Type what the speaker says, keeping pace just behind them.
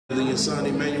In your son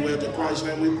Emmanuel to Christ,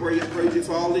 and we pray and praise you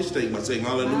for all these things. I say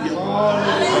hallelujah.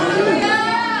 Hallelujah.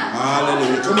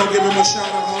 Hallelujah. Come on, give him a shout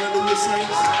out. Hallelujah,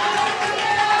 saints.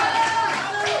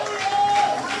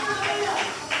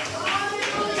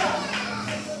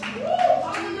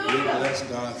 We bless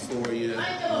God for you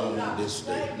on this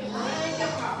day.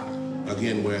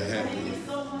 Again, we're happy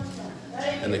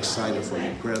and excited for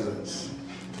your presence.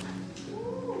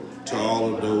 To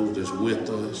all of those that's with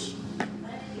us,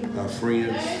 our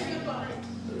friends,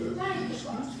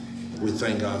 we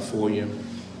thank God for you.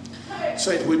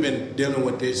 Saints, we've been dealing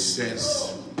with this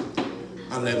since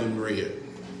unleavened bread.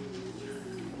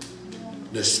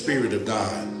 The Spirit of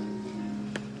God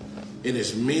in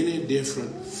its many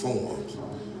different forms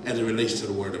as it relates to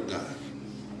the Word of God.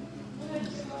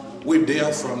 We've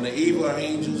dealt from the evil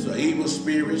angels, the evil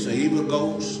spirits, the evil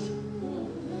ghosts.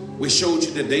 We showed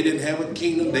you that they didn't have a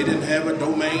kingdom, they didn't have a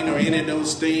domain or any of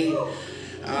those things.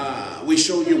 We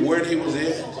showed you where he was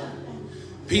at.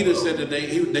 Peter said that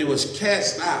they was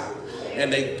cast out,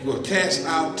 and they were cast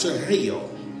out to hell.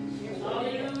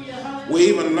 We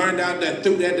even learned out that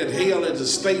through that hell is a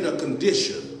state of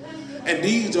condition. And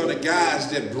these are the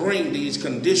guys that bring these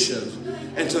conditions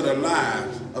into the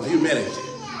lives of humanity.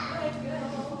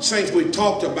 Saints, we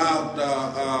talked about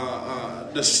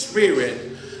the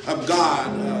Spirit of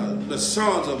God, the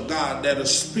sons of God that are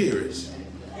spirits.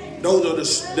 Those are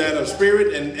that are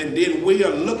spirit, and then we are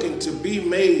looking to be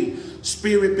made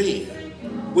spirit being.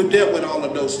 We've dealt with all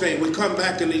of those things. We come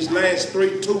back in these last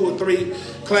 2 or 3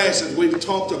 classes. We've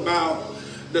talked about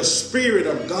the Spirit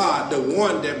of God, the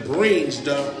one that brings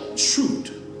the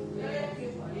truth.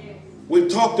 We've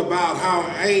talked about how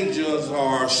angels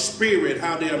are spirit,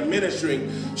 how they are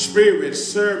ministering spirit,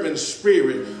 serving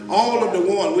spirit. All of the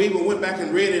one. We even went back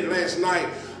and read it last night.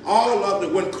 All of the,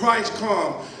 when Christ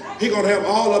comes, he's going to have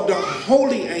all of the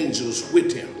holy angels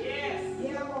with him.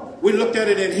 We looked at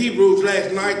it in Hebrews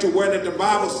last night to where the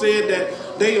Bible said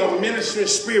that they are ministering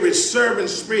spirits, serving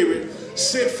spirit,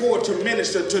 sent forth to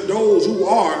minister to those who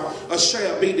are or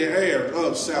shall be the heirs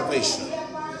of salvation.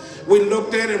 We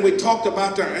looked at it and we talked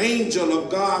about the angel of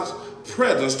God's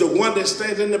presence, the one that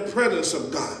stands in the presence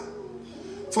of God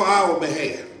for our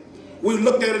behalf. We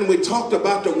looked at it and we talked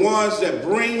about the ones that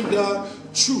bring the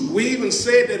truth. We even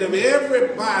said that if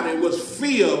everybody was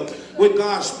filled with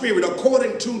God's Spirit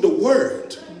according to the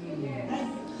Word,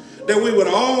 that we would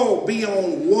all be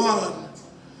on one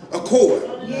accord.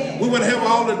 We would have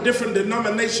all the different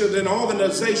denominations and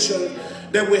organizations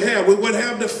that we have. We would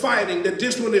have the fighting that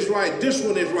this one is right, this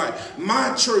one is right,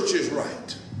 my church is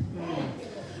right.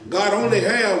 God only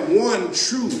has one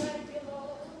true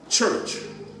church.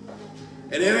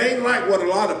 And it ain't like what a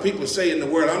lot of people say in the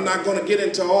world. I'm not going to get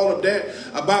into all of that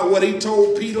about what he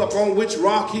told Peter upon which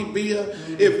rock he built.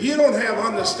 If you don't have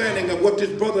understanding of what this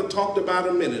brother talked about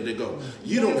a minute ago,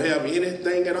 you don't have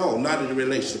anything at all, not in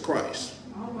relation to Christ.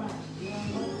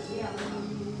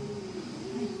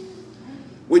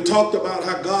 We talked about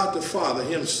how God the Father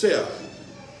himself,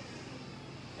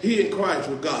 he and Christ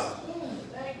were God.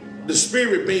 The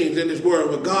spirit beings in this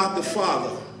world were God the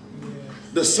Father,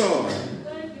 the Son,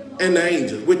 and the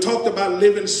angels. We talked about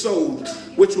living souls,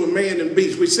 which were man and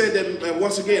beast. We said that,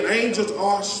 once again, angels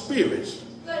are spirits.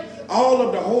 All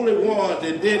of the holy ones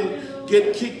that didn't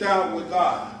get kicked out with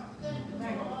God.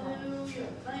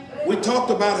 We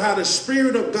talked about how the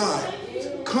Spirit of God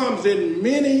comes in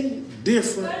many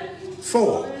different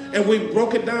forms. And we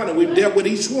broke it down and we dealt with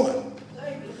each one.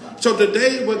 So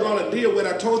today we're going to deal with,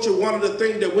 I told you one of the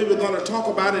things that we were going to talk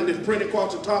about in this print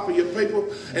across the top of your paper,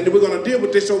 and then we're going to deal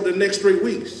with this over the next 3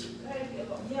 weeks.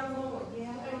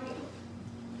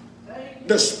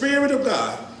 The Spirit of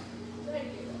God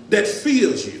that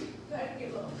fills you.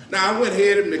 Now I went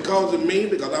ahead and because of me,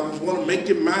 because I just want to make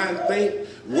your mind think,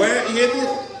 where is it?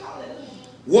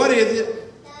 What is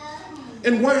it?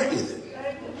 And where is it?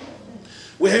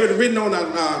 We have it written on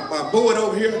our board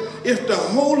over here. If the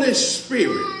Holy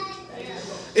Spirit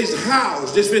is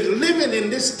housed, if it's living in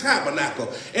this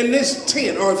tabernacle, in this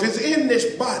tent, or if it's in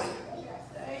this body,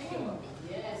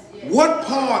 what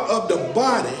part of the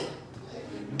body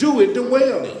do it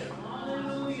dwell in?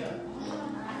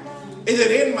 Is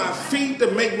it in my feet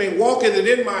to make me walk? Is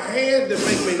it in my hands to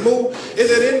make me move? Is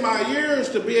it in my ears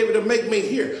to be able to make me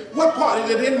hear? What part?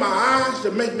 Is it in my eyes to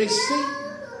make me see?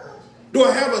 Do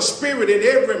I have a spirit in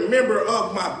every member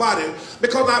of my body?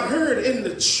 Because I've heard in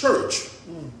the church,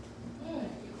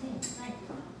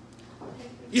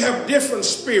 you have different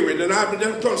spirit, and I'm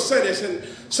going to say this, in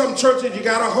some churches you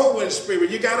got a hoeing spirit,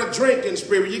 you got a drinking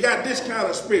spirit, you got this kind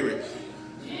of spirit.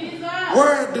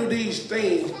 Where do these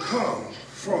things come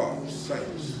from,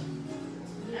 saints?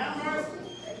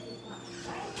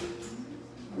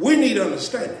 We need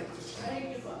understanding.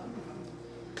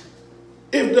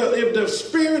 If the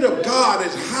Spirit of God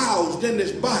is housed in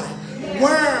this body,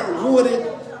 where would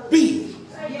it be?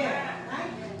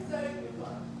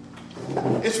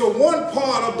 It's for one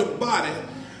part of the body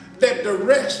that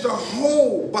directs the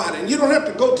whole body. And you don't have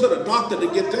to go to the doctor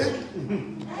to get that.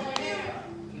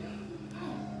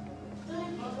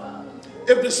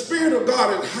 If the Spirit of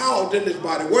God is housed in this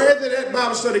body, where is it at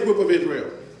Bible study group of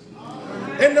Israel?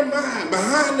 In the mind,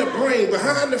 behind the brain,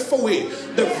 behind the forehead,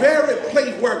 the very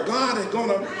place where God is going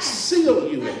to seal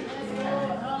you in.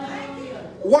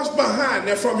 What's behind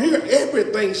that? From here,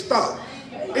 everything starts.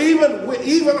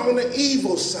 Even on the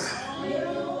evil side.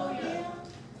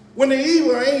 When the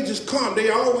evil angels come, they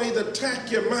always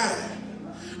attack your mind.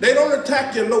 They don't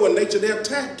attack your lower nature, they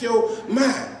attack your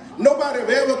mind. Nobody have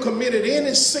ever committed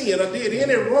any sin or did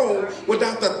any wrong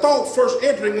without the thought first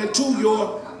entering into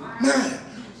your mind.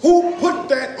 Who put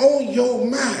that on your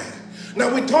mind?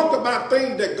 Now we talk about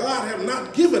things that God have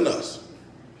not given us.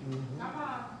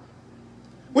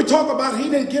 We talk about He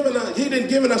didn't give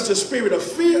us the spirit of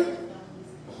fear.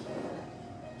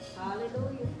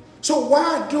 Hallelujah. So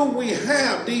why do we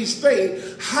have these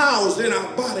things housed in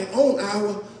our body, on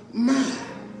our mind?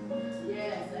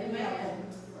 Yes, amen.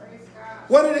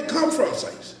 Where did it come from,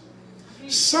 saints?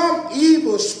 Some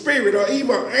evil spirit or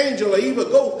evil angel or evil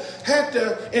ghost had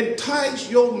to entice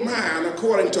your mind,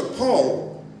 according to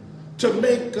Paul, to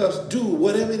make us do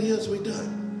whatever it is we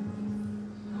done.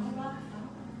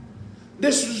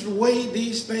 This is the way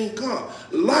these things come.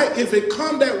 Like if it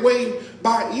come that way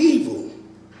by evil,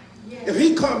 if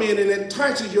he come in and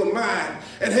entices your mind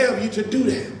and have you to do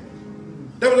that.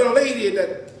 There was a lady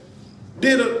that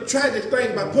did a tragic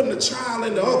thing by putting a child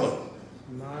in the oven.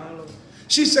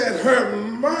 She said her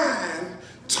mind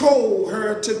told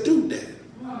her to do that.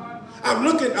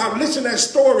 I've listened to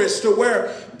stories to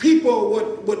where people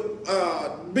would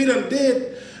be done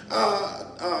did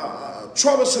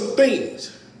troublesome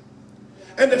things.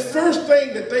 And the first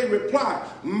thing that they reply,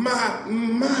 my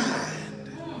mind.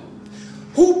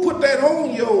 Who put that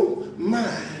on your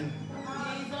mind?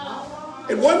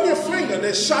 It wasn't your finger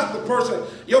that shot the person.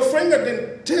 Your finger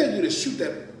didn't tell you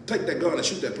to take that gun and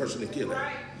shoot that person and kill them.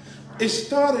 It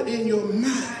started in your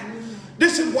mind.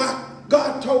 This is why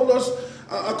God told us,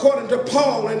 according to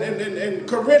Paul in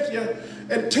Corinthians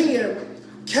and 10,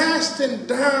 casting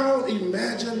down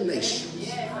imagination.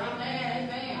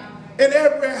 And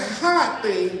every high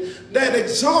thing that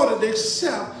exalted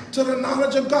itself to the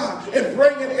knowledge of God, and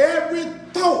bringing every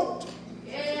thought.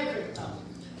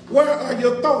 Where are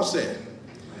your thoughts at?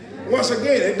 Once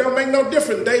again, it don't make no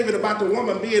difference, David, about the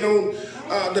woman being on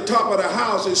the top of the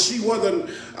house and she wasn't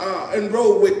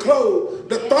enrolled with clothes.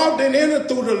 The thought didn't enter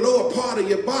through the lower part of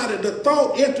your body. The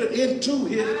thought entered into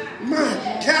his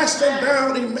mind, casting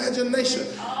down imagination.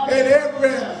 And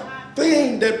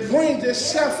everything that brings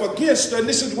itself against her, and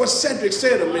this is what Cedric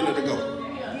said a minute ago.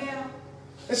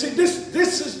 And see, this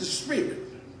is the spirit.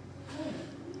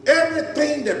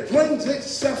 Everything that brings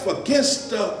itself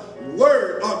against the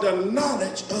word or the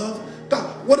knowledge of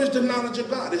God. What is the knowledge of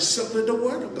God? It's simply the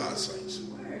word of God, saints.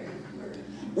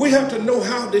 We have to know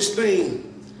how this thing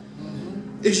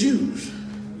is used.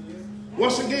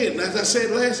 Once again, as I said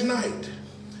last night,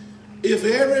 if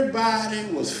everybody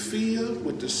was filled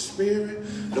with the Spirit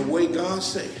the way God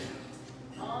said,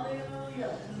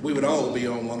 we would all be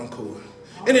on one accord.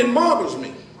 And it marvels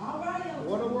me.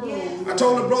 I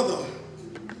told a brother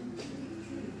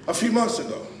a few months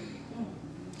ago,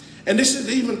 and this is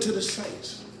even to the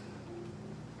saints,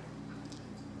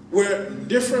 we're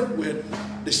different, we're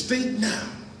distinct now.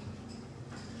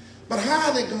 But how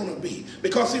are they going to be?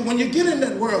 Because see, when you get in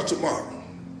that world tomorrow,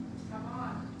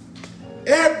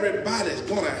 everybody's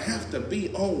going to have to be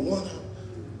on one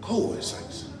accord,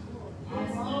 saints.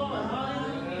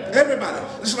 Everybody.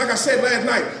 Just like I said last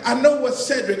night, I know what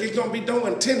Cedric is going to be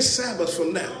doing 10 Sabbaths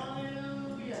from now.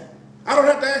 I don't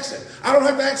have to ask him. I don't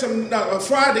have to ask him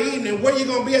Friday evening where you're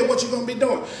going to be at, what you're going to be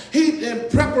doing. He's in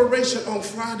preparation on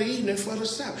Friday evening for the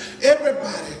Sabbath.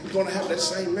 Everybody is going to have that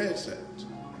same mindset.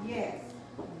 Yes.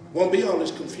 Won't be all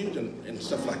this confusion and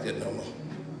stuff like that no more.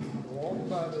 Walk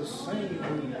by the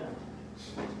same.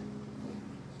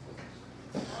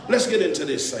 Let's get into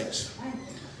this, saints.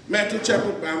 Matthew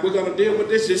chapter 5, we're going to deal with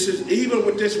this. This is even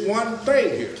with this one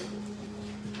thing here.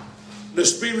 The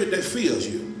spirit that fills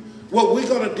you. What we're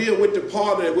going to deal with, the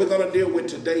part that we're going to deal with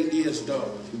today is the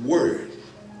word.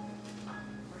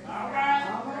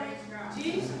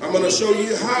 I'm going to show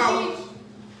you how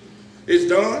it's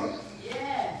done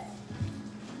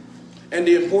and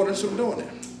the importance of doing it.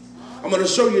 I'm going to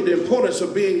show you the importance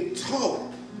of being taught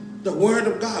the word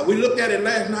of God. We looked at it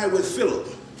last night with Philip.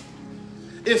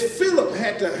 If Philip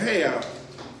had to have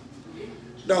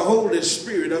the Holy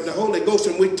Spirit of the Holy Ghost,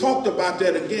 and we talked about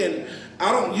that again,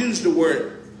 I don't use the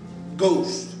word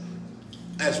ghost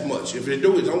as much. If you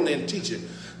do, it's only in teaching.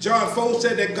 John 4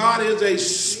 said that God is a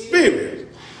spirit,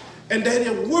 and that he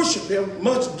worship him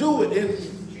must do it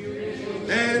in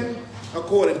and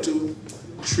according to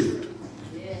truth.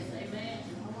 Yes, amen.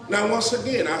 Now, once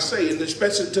again, I say, and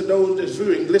especially to those that's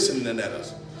viewing, listening at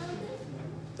us,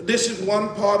 this is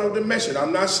one part of the message.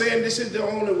 I'm not saying this is the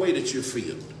only way that you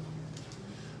feel.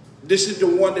 This is the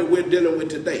one that we're dealing with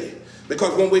today.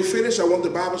 Because when we finish, I want the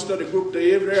Bible study group to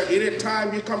any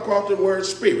time you come across the word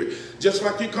spirit, just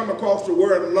like you come across the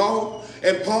word law,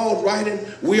 and Paul's writing,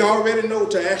 we already know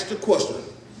to ask the question.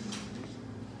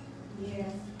 Yes.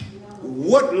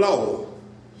 What law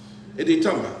is he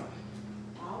talking about?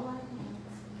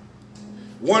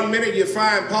 One minute you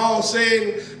find Paul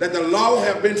saying that the law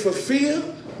have been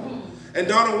fulfilled and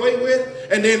done away with.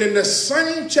 And then in the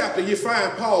same chapter you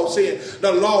find Paul saying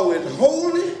the law is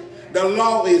holy, the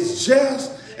law is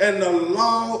just, and the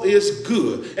law is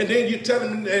good. And then you tell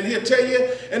him, and he'll tell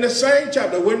you in the same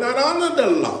chapter, we're not under the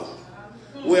law,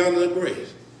 we're under the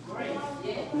grace.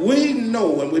 We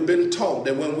know, and we've been taught,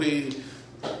 that when we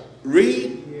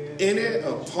read any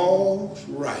of Paul's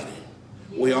writing,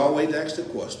 we always ask the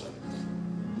question,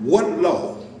 what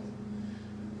law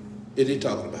is he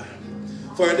talking about?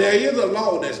 For there is a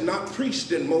law that's not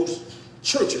preached in most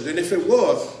churches, and if it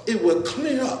was, it would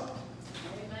clear up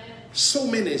so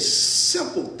many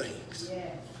simple things,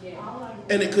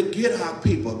 and it could get our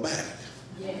people back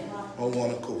on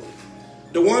one accord.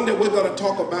 The one that we're going to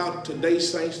talk about today,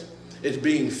 saints, is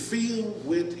being filled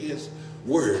with his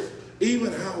word.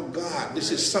 Even how God,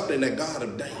 this is something that God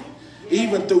ordained,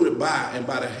 even through the by and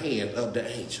by the hand of the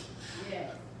angel.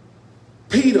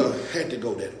 Peter had to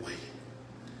go that way.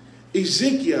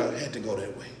 Ezekiel had to go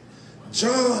that way.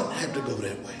 John had to go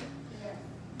that way.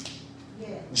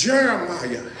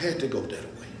 Jeremiah had to go that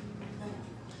way.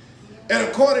 And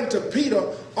according to Peter,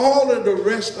 all of the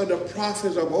rest of the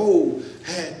prophets of old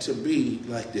had to be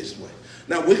like this way.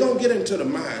 Now, we're going to get into the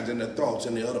minds and the thoughts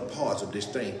and the other parts of this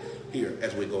thing here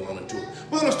as we go on into it.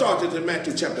 We're going to start this in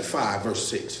Matthew chapter 5, verse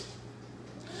 6.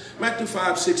 Matthew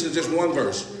 5, 6 is just one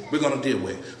verse we're going to deal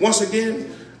with. Once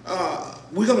again,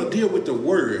 we're going to deal with the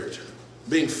word,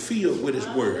 being filled with his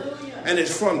word. And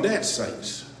it's from that,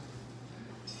 saints.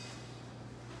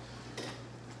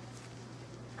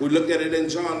 We looked at it in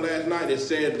John last night. It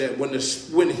said that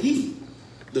when he,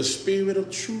 the Spirit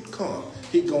of truth, comes,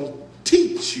 he's going to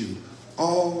teach you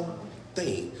all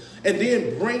things. And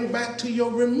then bring back to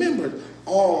your remembrance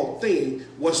all things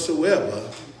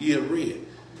whatsoever you have read.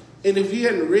 And if you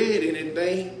hadn't read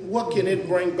anything, what can it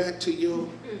bring back to your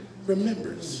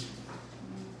remembrance?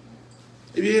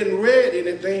 If you hadn't read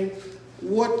anything,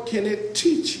 what can it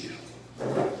teach you?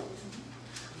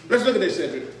 Let's look at this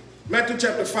sentence. Matthew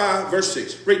chapter 5, verse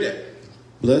 6. Read that.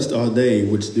 Blessed are they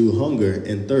which do hunger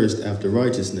and thirst after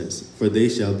righteousness, for they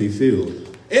shall be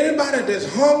filled. Anybody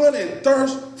that's hungering and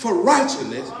thirst for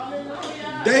righteousness,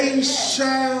 they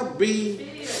shall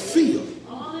be filled.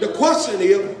 The question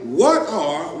is, what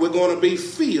are we going to be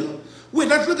filled with?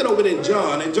 Let's look at over in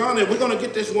John. And John, and we're going to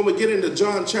get this when we get into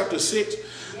John chapter 6.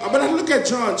 But let's look at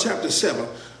John chapter 7.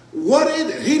 What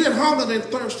is it? He that hungered and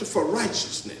thirsted for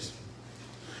righteousness.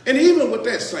 And even with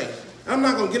that, saint, I'm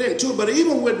not going to get into it, but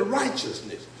even with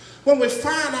righteousness, when we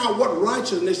find out what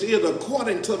righteousness is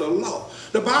according to the law,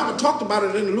 the Bible talked about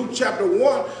it in Luke chapter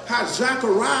 1, how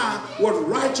Zechariah was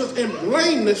righteous and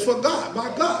blameless for God,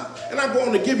 by God. And I'm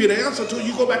going to give you the answer to it.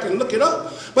 You go back and look it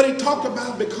up. But he talked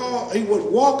about because he was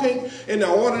walking in the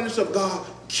ordinance of God,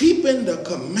 keeping the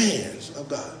commands of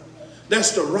God.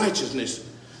 That's the righteousness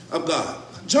of God.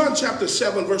 John chapter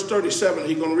 7, verse 37,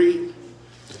 he's going to read.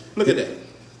 Look at that.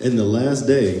 In the last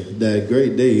day, that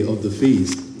great day of the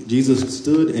feast, Jesus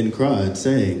stood and cried,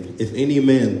 saying, If any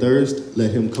man thirst,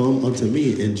 let him come unto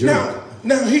me and drink.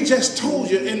 Now he just told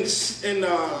you in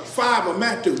 5 of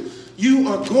Matthew, you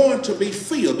are going to be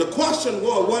filled. The question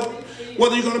was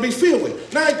what are you going to be filled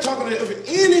with? Now he's talking about if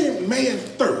any man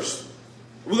thirst.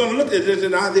 We're going to look at this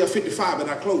in Isaiah 55 in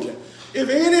our closing. If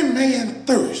any man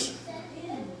thirst,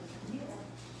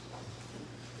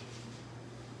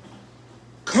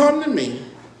 come to me,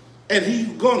 and he's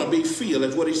going to be filled,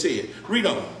 is what he said. Read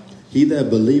on. He that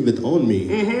believeth on me,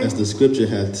 as the scripture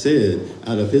hath said,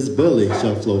 out of his belly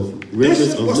shall flow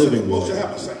rivers of living water.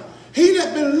 He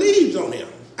that believes on him,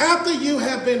 after you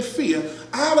have been filled,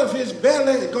 out of his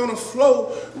belly is going to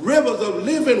flow rivers of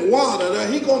living water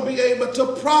that he's going to be able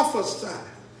to prophesy.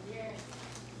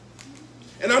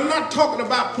 And I'm not talking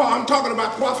about, I'm talking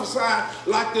about prophesy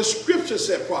like the scripture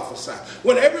said prophesy.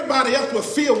 When everybody else was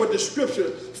filled with the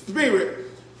scripture spirit,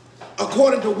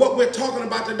 according to what we're talking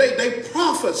about today, they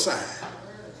prophesied.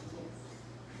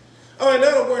 Or in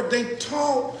other words, they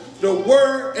taught the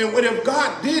word, and when if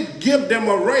God did give them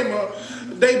a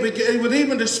rhema, they would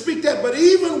even to speak that. But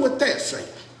even with that saying,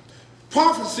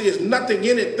 prophecy is nothing,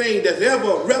 anything that's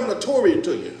ever revelatory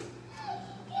to you.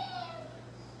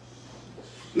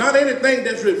 Not anything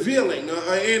that's revealing,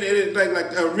 anything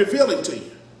like revealing to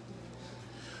you.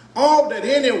 All that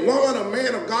any woman or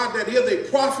man of God that is a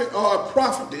prophet or a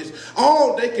prophetess,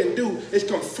 all they can do is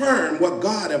confirm what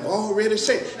God have already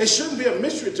said. It shouldn't be a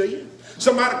mystery to you.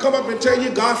 Somebody come up and tell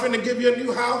you God's going to give you a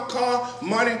new house, car,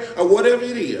 money, or whatever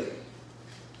it is.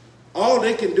 All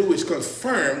they can do is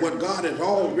confirm what God has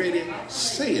already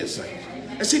said.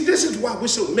 And see, this is why we're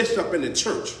so messed up in the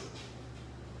church.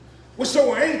 We're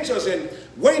so anxious and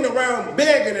waiting around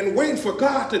begging and waiting for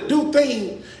God to do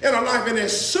things in our life. And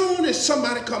as soon as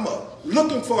somebody come up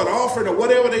looking for an offering or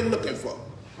whatever they're looking for,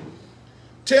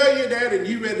 tell you that and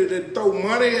you ready to throw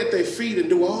money at their feet and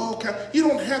do all kinds. You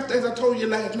don't have to, as I told you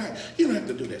last night, you don't have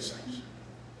to do that, saints.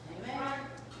 Amen.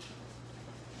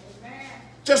 Amen.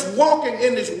 Just walking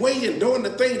in this way and doing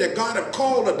the thing that God have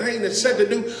called, ordained, and said to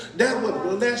do, that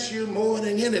will bless you more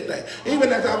than anything.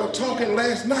 Even as I was talking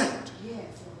last night.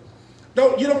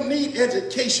 You don't need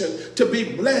education to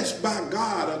be blessed by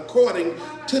God according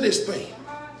to this thing.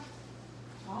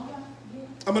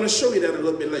 I'm going to show you that a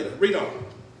little bit later. Read on.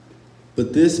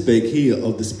 But this spake he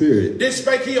of the Spirit. This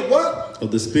spake he of what?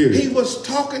 Of the Spirit. He was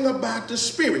talking about the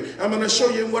Spirit. I'm going to show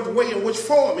you in what way, in which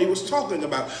form he was talking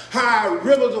about. How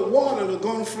rivers of water are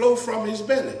going to flow from his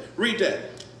belly. Read that.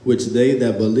 Which they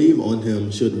that believe on him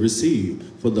should receive.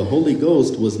 For the Holy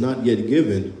Ghost was not yet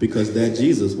given, because that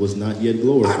Jesus was not yet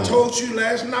glorified. I told you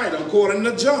last night, according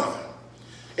to John,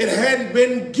 it hadn't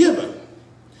been given.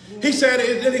 He said,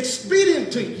 it's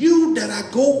expedient to you that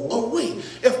I go away.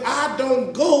 If I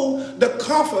don't go, the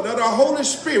Comforter, the Holy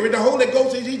Spirit, the Holy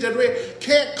Ghost, as he just read,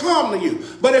 can't come to you.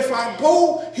 But if I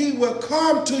go, he will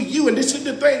come to you. And this is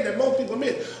the thing that most people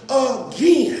miss.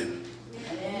 Again.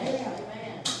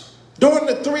 During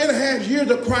the 3.5 years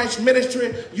of Christ's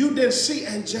ministry, you didn't see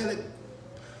angelic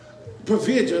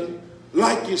provision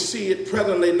like you see it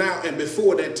presently now and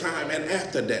before that time and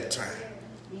after that time.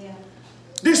 Yeah.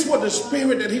 This was the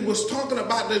spirit that he was talking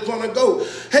about that's going to go.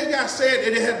 Haggai said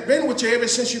that it had been with you ever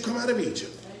since you come out of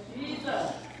Egypt.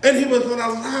 Jesus. And he was going to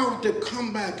allow it to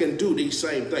come back and do these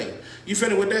same things. You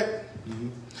finished with that? Mm-hmm.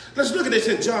 Let's look at this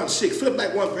in John 6. Flip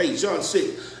back one page, John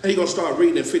 6. And he's going to start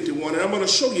reading in 51. And I'm going to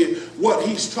show you what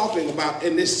he's talking about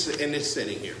in this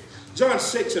setting here. John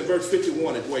 6 and verse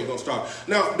 51 is where he's going to start.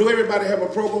 Now, do everybody have a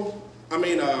program?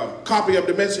 Copy of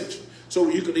the message? So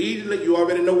you can easily, you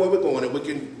already know where we're going and we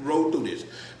can roll through this.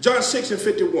 John 6 and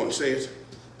 51 says,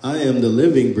 I am the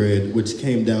living bread which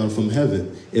came down from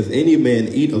heaven. If any man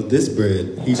eat of this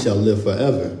bread, he shall live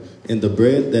forever. And the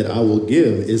bread that I will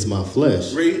give is my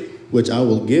flesh. Read. Which I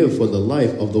will give for the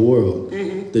life of the world.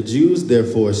 Mm-hmm. The Jews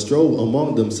therefore strove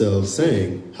among themselves,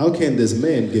 saying, how can this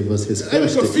man give us his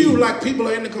flesh to eat? Like people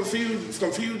are in the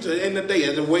confused in the day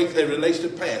as the way it relates to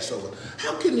Passover.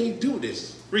 How can he do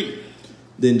this? Read.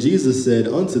 Then Jesus said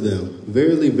unto them,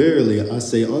 verily, verily, I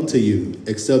say unto you,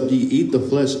 except ye eat the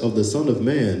flesh of the Son of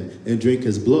Man and drink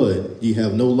his blood, ye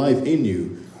have no life in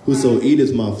you. Whoso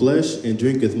eateth my flesh and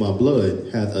drinketh my blood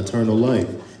hath eternal life.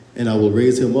 And I will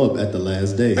raise him up at the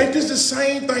last day. Ain't this the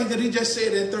same thing that he just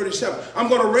said in 37? I'm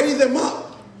going to raise him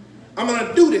up. I'm going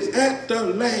to do this at the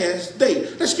last day.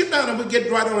 Let's get down and we'll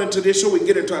get right on into this so we can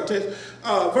get into our text.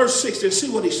 Verse 6 and see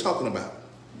what he's talking about.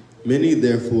 Many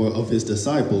therefore of his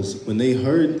disciples, when they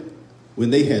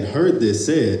had heard this,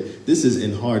 said, this is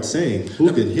in hard saying.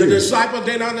 Who can hear it? The disciples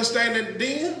didn't understand it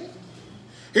then.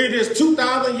 Here it is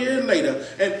 2,000 years later,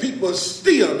 and people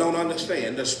still don't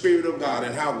understand the Spirit of God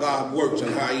and how God works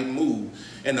and how he moves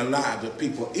in the lives of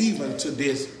people, even to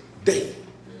this day.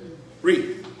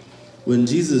 Read. When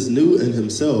Jesus knew in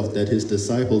himself that his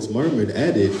disciples murmured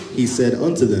at it, he said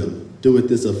unto them, doeth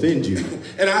this offend you?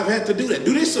 And I've had to do that.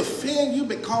 Do this offend you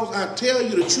because I tell you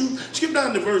the truth? Skip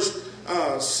down to verse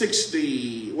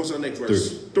 60. What's the next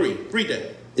verse? 3. Read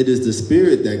that. It is the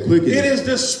Spirit that quickeneth. It is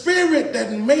the Spirit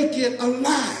that make it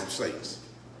alive, saints.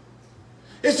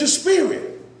 It's the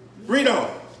Spirit. Read on.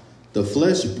 The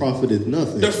flesh profiteth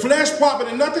nothing. The flesh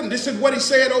profiteth nothing. This is what he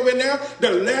said over there.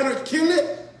 The letter kill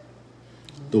it.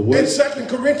 In 2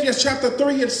 Corinthians chapter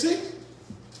 3 and 6.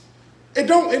 It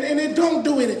don't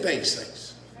do anything,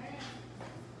 saints.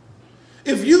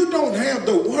 If you don't have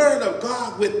the word of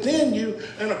God within you,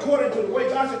 and according to the way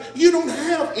God said, you don't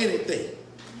have anything.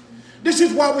 This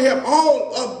is why we have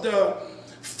all of the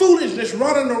foolishness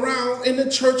running around in the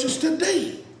churches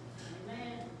today.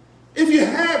 If you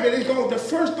have it, the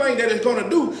first thing that it's going to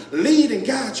do, lead and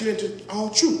guide you into all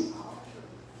truth.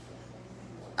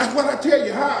 That's what I tell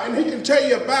you how, and he can tell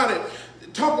you about it,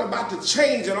 talking about the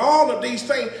change and all of these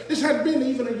things. This hadn't been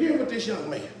even a year with this young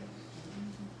man.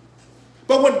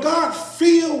 But when God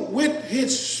filled with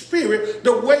his spirit,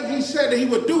 the way he said that he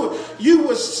would do it, you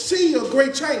will see a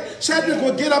great change. Cedric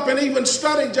would get up and even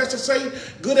study just to say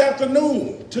good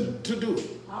afternoon to do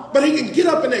it. But he can get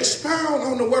up and expound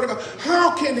on the word of God.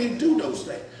 How can he do those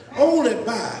things? Only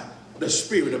by the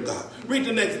Spirit of God.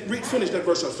 Finish that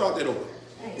verse. I'll start that over.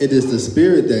 It is the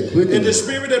Spirit that quickeneth. And the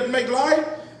Spirit that make life.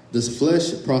 This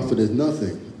flesh profiteth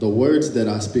nothing. The words that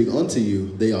I speak unto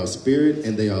you, they are spirit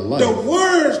and they are life. The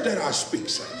words that I speak,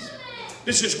 saints.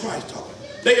 This is Christ talking.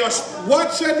 They are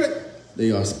what, Cedric?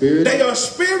 They are spirit. They are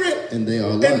spirit. And they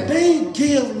are life. And they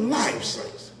give life,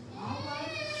 saints.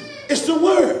 It's the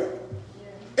word.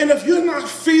 And if you're not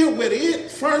filled with it,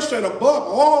 first and above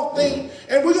all things,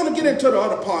 and we're going to get into the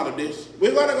other part of this.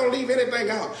 We're not going to leave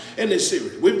anything out in this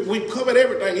series. We've covered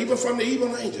everything, even from the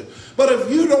evil angel. But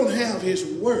if you don't have his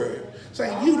word,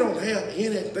 saying you don't have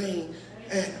anything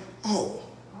at all.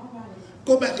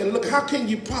 Go back and look. How can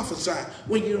you prophesy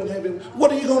when you don't have it?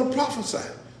 What are you going to prophesy?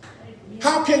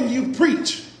 How can you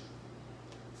preach?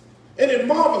 And it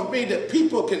marvels me that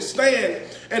people can stand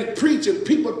and preach, and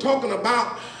people talking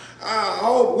about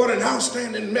oh, what an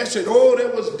outstanding message. Oh,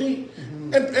 that was deep.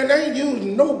 And they ain't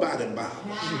using nobody's Bible.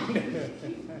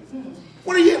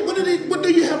 What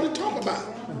do you have to talk about?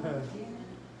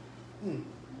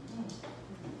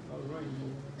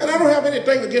 And I don't have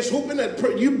anything against hooping.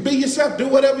 You be yourself. Do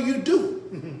whatever you do.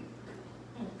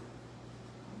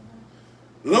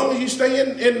 As long as you stay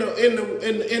in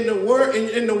the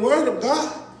word of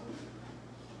God.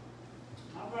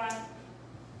 All right.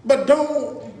 But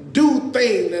don't do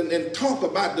things and talk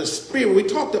about the Spirit. We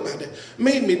talked about that.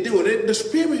 Made me do it. The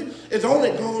Spirit is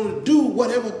only going to do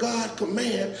whatever God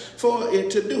commands for it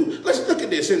to do. Let's look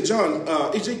at this in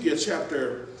Ezekiel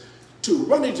chapter 2.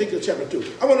 Run Ezekiel chapter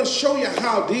 2. I want to show you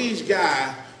how these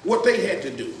guys, what they had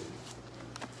to do.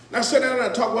 Now, I sat down and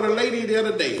I talked with a lady the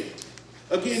other day,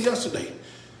 again yesterday,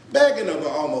 begging of her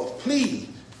almost, please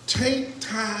take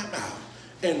time out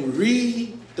and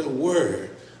read the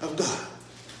Word of God.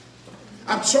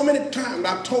 So many times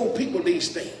I've told people these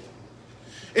things.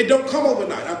 It don't come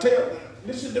overnight. I tell you,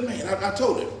 this is the man. I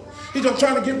told him. He's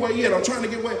trying to get where he is. I'm trying to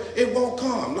get where it won't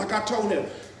come. Like I told him,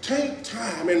 take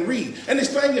time and read. And this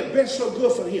thing has been so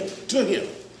good for him, to him.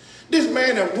 This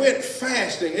man that went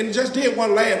fasting and just did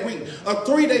one last week, a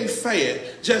 3-day fast,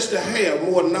 just to have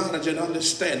more knowledge and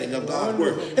understanding of God's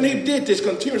word. And he did this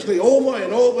continuously over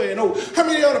and over and over. How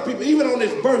many other people, even on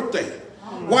his birthday,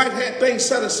 wife had things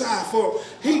set aside for,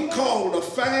 he called a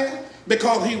fast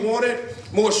because he wanted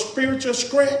more spiritual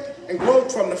strength and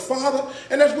growth from the Father.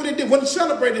 And that's what he did. Wouldn't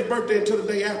celebrate his birthday until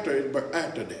the day after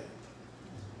that.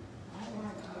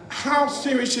 How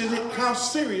serious is it? How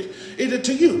serious is it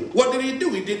to you? What did he do?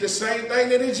 He did the same thing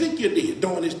that Ezekiel did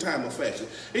during his time of fasting.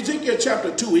 Ezekiel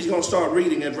chapter 2, he's going to start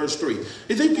reading at verse 3.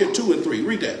 Ezekiel 2 and 3,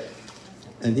 read that.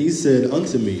 And he said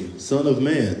unto me, Son of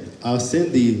man, I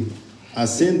send thee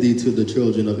to the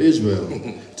children of Israel,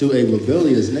 to a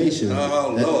rebellious nation.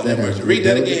 Oh, Lord, read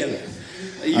that again.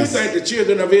 You think the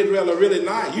children of Israel are really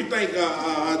nice. You think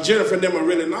Jennifer and them are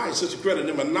really nice. Sister Greta and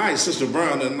them are nice. Sister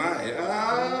Brown are nice.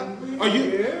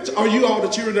 Are you all the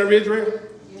children of Israel?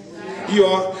 Yes, you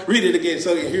are. Read it again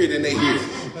so they hear it and they hear it.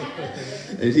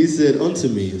 And he said unto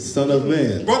me, Son of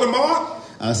man, Brother Mark,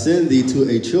 I send thee to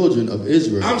a children of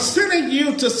Israel. I'm sending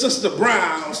you to Sister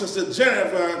Brown, Sister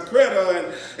Jennifer, Greta, and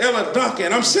Ella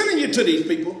Duncan. I'm sending you to these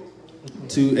people.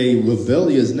 To a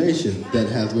rebellious nation that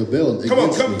hath rebelled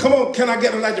against me. Come on. Can I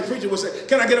get like the preacher would say?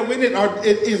 Can I get a witness?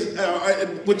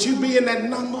 Or would you be in that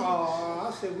number?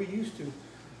 I said we used to.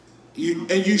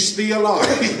 You still are.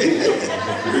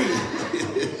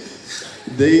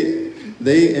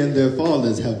 They and their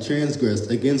fathers have transgressed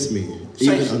against me,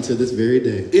 even unto this very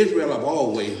day. Israel have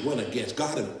always went against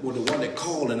God. Was the one that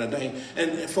called and ordained,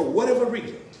 and for whatever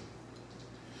reason,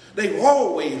 they've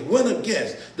always went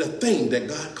against the thing that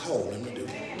God called them to do.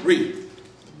 Read.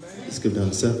 Let's go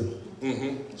down to 7.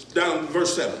 Down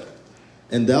verse 7.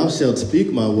 And thou shalt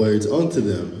speak my words unto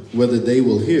them, whether they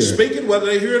will hear. Speak it, whether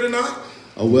they hear it or not.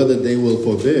 Or whether they will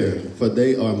forbear, for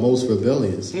they are most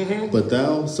rebellious. But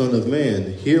thou, son of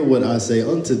man, hear what I say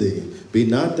unto thee. Be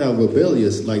not thou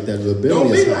rebellious like that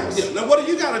rebellious house. Like now what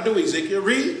do you got to do, Ezekiel?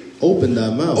 Read. Open thy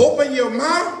mouth. Open your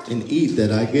mouth. And eat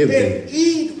that I give thee. And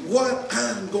eat what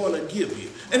I'm going to give you.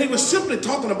 And he was simply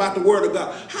talking about the word of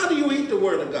God. How do you eat the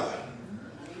word of God?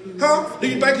 Huh? Do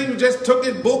you think he just took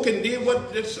his book and did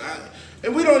what it's...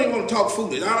 and we don't even want to talk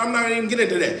foolish. I'm not even getting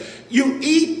into that. You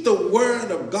eat the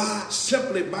word of God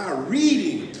simply by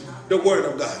reading the word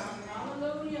of God.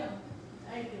 Hallelujah.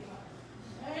 Thank you,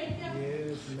 Father. Thank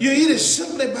you. You eat it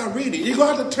simply by reading. You're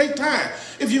going to have to take time.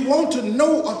 If you want to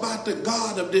know about the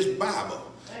God of this Bible,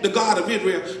 the God of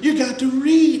Israel, you got to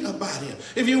read about him.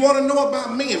 If you want to know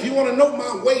about me, if you want to know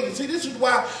my ways, see, this is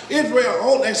why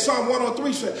Israel, as Psalm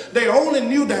 103 said, they only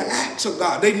knew the acts of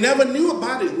God. They never knew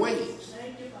about his ways.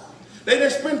 They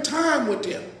didn't spend time with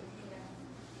him.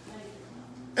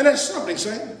 And that's something,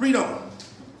 Saint. Read on.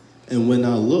 And when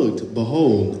I looked,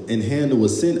 behold, an hand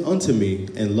was sent unto me,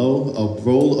 and lo, a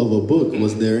roll of a book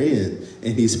was therein.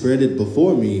 And he spread it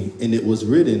before me, and it was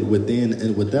written within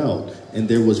and without. And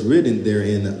there was written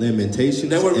therein lamentations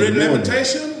there were written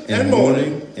lamentation and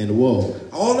mourning and woe.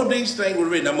 All of these things were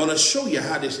written. I'm going to show you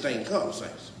how this thing comes,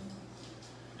 saints.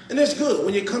 And it's good.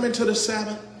 When you come into the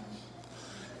Sabbath,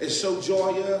 it's so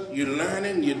joyous. You're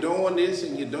learning, you're doing this,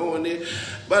 and you're doing this.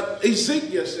 But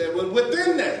Ezekiel said, well,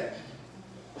 within that,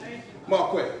 Mark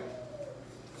quick.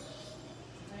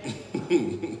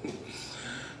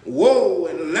 Woe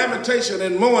and lamentation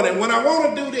and mourning. When I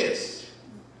want to do this,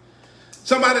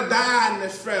 somebody died in the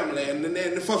family,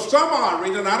 and for some odd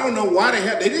reason, I don't know why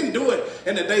they didn't do it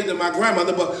in the days of my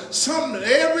grandmother, but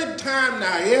every time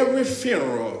now, every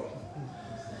funeral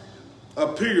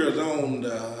appears on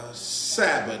the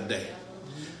Sabbath day.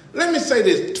 Let me say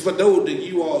this for those of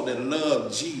you all that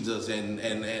love Jesus and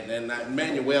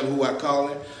Emmanuel, who I call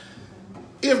him.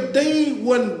 If they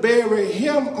wouldn't bury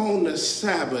him on the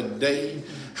Sabbath day,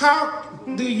 how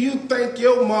do you think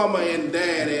your mama and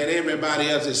daddy and everybody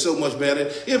else is so much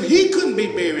better if he couldn't be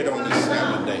buried on the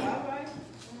Sabbath day?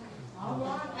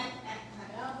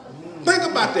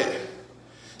 Think about that.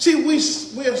 See, we're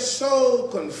so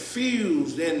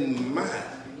confused in mind.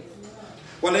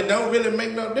 Well, it don't really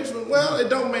make no difference. Well, it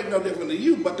don't make no difference to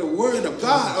you, but the word of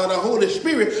God or the Holy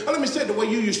Spirit, let me say it the way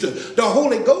you used to. The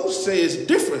Holy Ghost says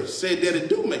different, said that it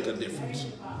do make a difference.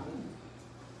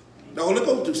 The Holy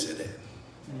Ghost do say that.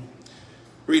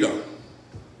 Read on.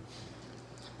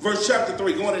 Verse chapter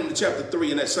 3, going into chapter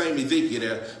 3 in that same Ezekiel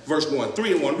there, verse 1,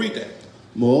 3 and 1, read that.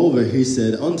 Moreover, he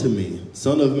said unto me,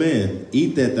 Son of man,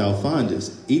 eat that thou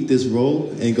findest, eat this roll,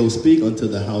 and go speak unto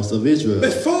the house of Israel.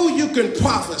 Before you can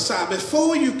prophesy,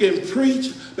 before you can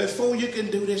preach, before you can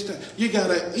do this stuff, you got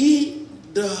to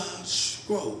eat the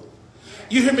scroll.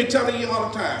 You hear me telling you all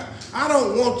the time, I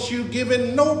don't want you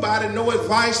giving nobody no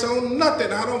advice on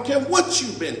nothing. I don't care what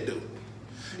you've been through.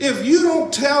 If you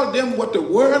don't tell them what the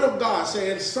word of God says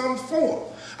in some form,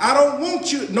 I don't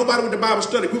want you, nobody with the Bible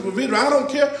study group of Israel, I don't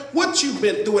care what you've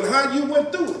been through and how you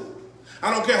went through it. I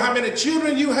don't care how many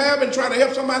children you have and trying to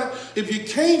help somebody. If you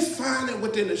can't find it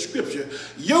within the scripture,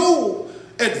 your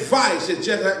advice is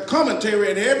just a commentary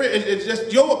and it's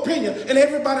just your opinion, and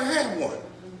everybody have one.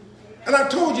 And I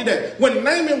told you that when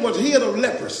Naaman was healed of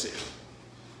leprosy,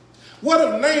 what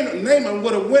if Naaman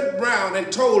would have went around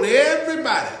and told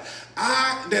everybody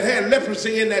that had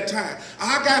leprosy in that time,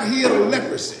 I got healed of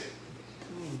leprosy.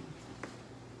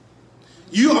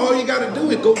 All you got to do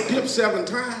is go dip 7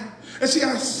 times. And see,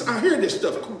 I hear this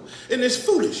stuff, and it's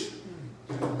foolish.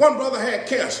 One brother had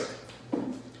cancer.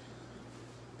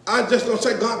 I just don't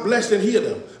say God blessed and healed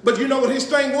him. But you know what his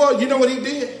thing was? You know what he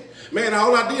did? Man,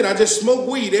 all I did, I just smoked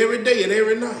weed every day and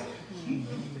every night.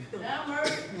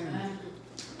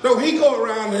 So he go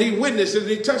around and he witnesses and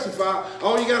he testifies,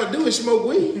 all you got to do is smoke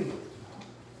weed.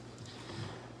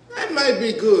 That might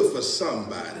be good for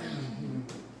somebody.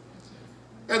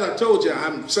 As I told you,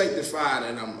 I'm sanctified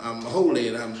and I'm holy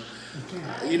and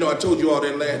I told you all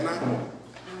that last night.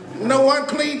 No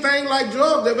unclean thing like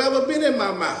drugs have ever been in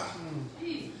my mouth.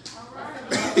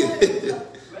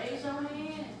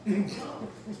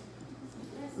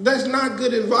 That's not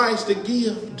good advice to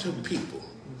give to people.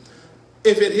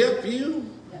 If it helped you,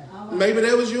 maybe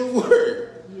that was your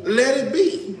word. Let it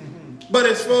be. But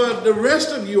as for the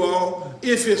rest of you all,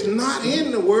 if it's not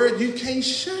in the word, you can't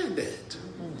share that.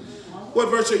 What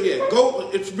verse again?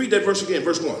 Read that verse again,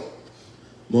 verse 1.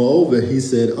 Moreover, he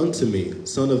said unto me,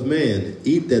 Son of man,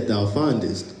 eat that thou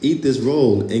findest, eat this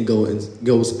roll, and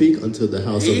go speak unto the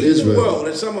house of Israel. Eat the roll.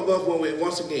 And some of us, when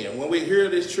we hear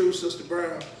this truth, Sister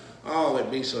Brown, oh,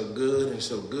 it'd be so good and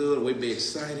so good. We'd be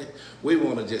excited. We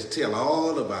want to just tell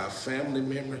all of our family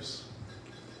members.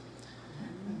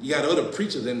 You got other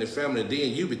preachers in the family,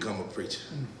 then you become a preacher.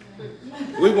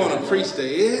 We want to preach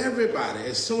to everybody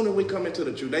as soon as we come into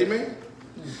the truth. Amen?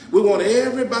 We want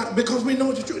everybody, because we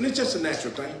know it's the truth. And it's just a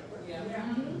natural thing.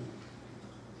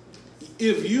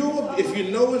 If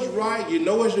you know it's right, you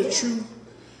know it's the truth,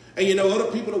 And you know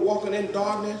other people are walking in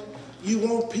darkness. You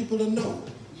want people to know.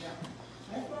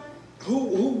 Who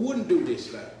wouldn't do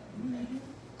this now?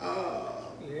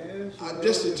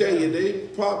 Just to tell you, they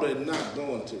probably not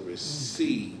going to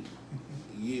receive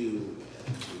you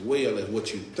as well as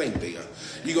what you think they are.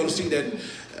 You're going to see that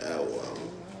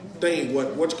thing,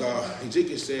 what's called,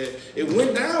 Ezekiel said, it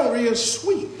went down real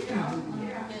sweet.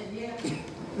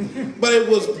 But it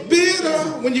was bitter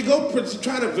when you go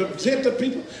try to present to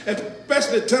people, and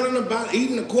especially telling them about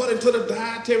eating according to the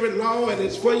dietary law and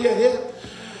it's for your health.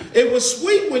 It was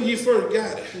sweet when you first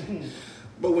got it.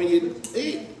 But when you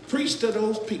preach to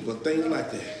those people, things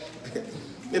like that,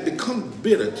 it becomes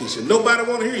bitter, teacher. Nobody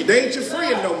want to hear you. They ain't your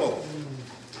friend no more.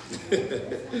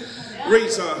 Read,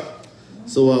 son.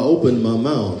 So I opened my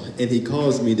mouth, and he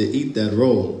caused me to eat that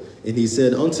roll. And he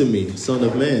said unto me, Son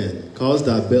of man, cause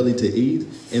thy belly to eat,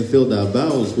 and fill thy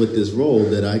bowels with this roll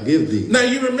that I give thee. Now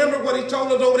you remember what he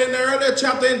told us over in the earlier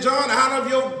chapter in John, out of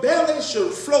your belly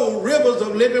should flow rivers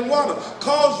of living water.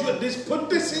 Cause you this, put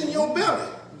this in your belly.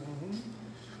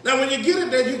 Now when you get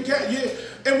it there, you can't,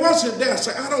 and once it's there,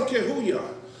 say, I don't care who you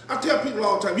are. I tell people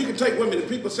all the time, you can take women, and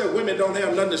people say women don't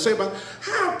have nothing to say about it.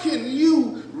 How can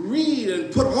you read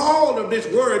and put all of this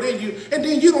word in you, and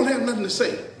then you don't have nothing to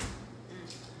say?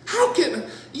 How can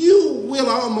you will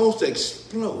almost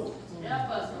explode?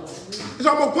 It's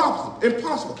almost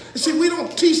impossible. And see, we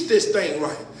don't teach this thing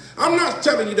right. I'm not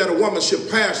telling you that a woman should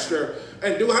pastor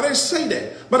and do. I didn't say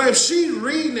that. But if she's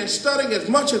reading and studying as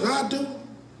much as I do,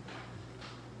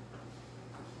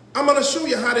 I'm going to show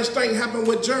you how this thing happened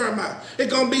with Jeremiah.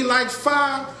 It's going to be like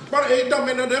fire. But it don't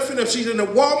make no difference if she's in the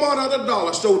Walmart or the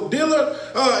dollar store, dealer,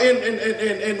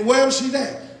 and wherever she's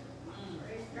at.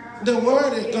 The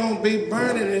word is going to be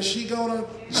burning, and she's going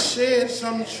to shed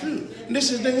some truth. And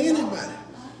this is to anybody.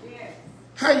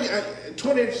 How you,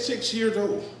 26 years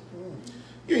old.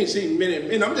 You ain't seen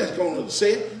many, and I'm just going to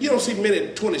say it, you don't see many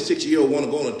 26-year-olds want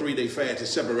to go on a 3-day fast to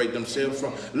separate themselves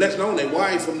from, less known their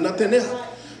wife, from nothing else.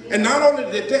 And not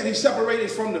only did that, he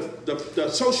separated from the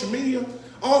social media.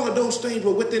 All of those things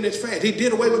were within his fast. He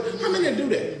did away with, how many do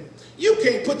that? You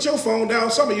can't put your phone down,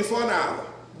 some of you, for an hour.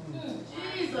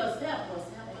 Jesus, help us.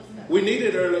 We need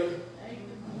it early.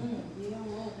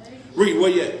 Read, where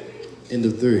you at? End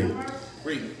of 3.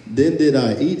 Read. Then did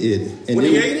I eat it, and when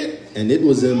he ate it? And it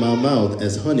was in my mouth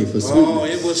as honey for sweetness. Oh,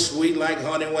 it was sweet like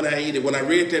honey when I ate it. When I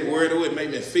read that word, oh, it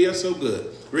made me feel so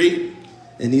good. Read.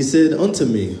 And he said unto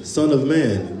me, Son of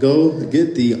man, go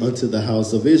get thee unto the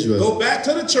house of Israel. Go back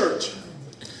to the church.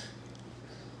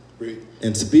 Read.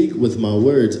 And speak with my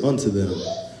words unto them.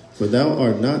 For thou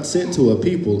art not sent to a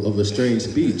people of a strange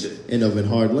speech and of an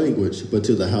hard language, but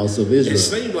to the house of Israel. It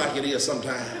seems like it is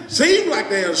sometimes. Seems like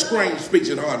they have strange speech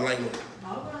and hard language.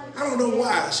 I don't know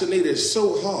why, Shanita, it's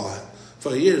so hard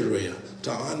for Israel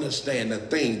to understand the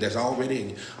thing that's already in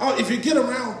you. If you get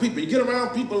around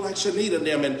people like Shanita and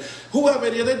them and whoever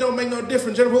it is, it don't make no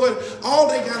difference. All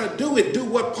they got to do is do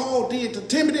what Paul did to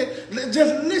Timothy.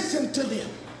 Just listen to them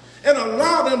and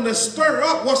allow them to stir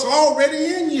up what's already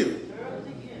in you.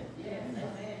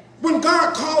 When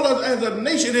God called us as a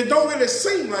nation, it don't really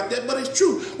seem like that, but it's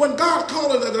true. When God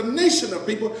called us as a nation of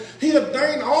people, he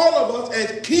ordained all of us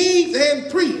as kings and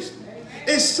priests.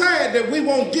 It's sad that we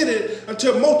won't get it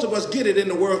until most of us get it in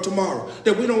the world tomorrow,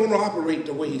 that we don't want to operate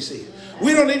the way he said.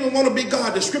 We don't even want to be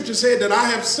God. The scripture said that I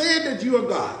have said that you are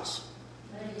gods,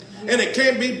 and it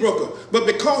can't be broken. But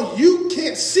because you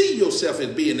can't see yourself as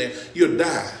being there, you'll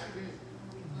die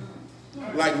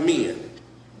like men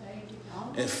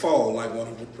and fall like one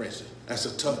of the princes. That's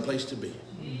a tough place to be.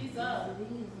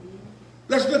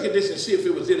 Let's look at this and see if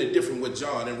it was any different with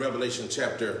John in Revelation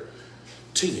chapter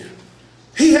 10.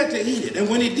 He had to eat it, and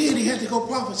when he did, he had to go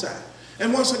prophesy.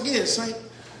 And once again, saint,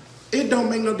 it don't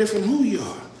make no difference who you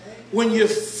are. When you're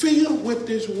filled with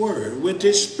this word, with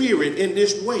this spirit in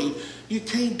this way, you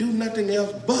can't do nothing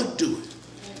else but do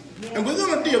it. And we're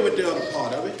going to deal with the other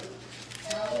part of it.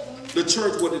 The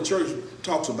church, what the church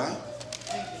talks about.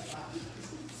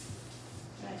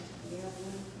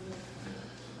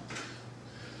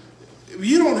 If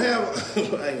you don't have, I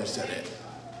ain't going to say that.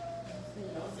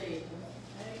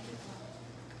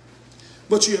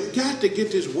 But you have got to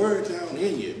get this word down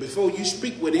in you before you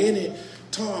speak with any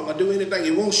tongue or do anything.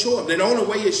 It won't show up. The only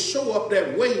way it show up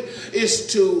that way is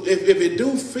to, if it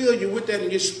do fill you with that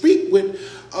and you speak with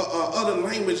other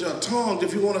language or tongues,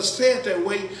 if you want to say it that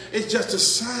way, it's just a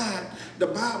sign. The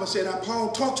Bible said,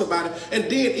 Paul talks about it. And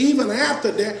then even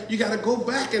after that, you got to go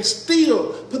back and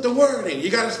still put the word in. You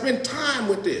got to spend time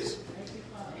with this.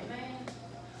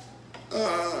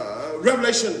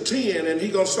 Revelation 10, and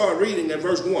he's going to start reading at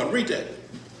verse 1. Read that.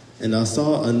 And I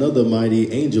saw another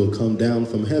mighty angel come down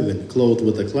from heaven, clothed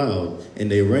with a cloud,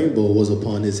 and a rainbow was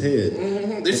upon his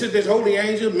head. This is this holy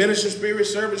angel, minister spirit,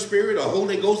 servant spirit, or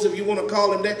Holy Ghost, if you want to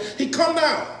call him that. He come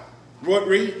down. What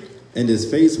read? And his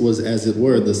face was as it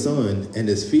were the sun, and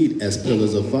his feet as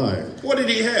pillars of fire. What did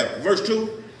he have? Verse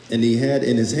 2. And he had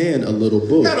in his hand a little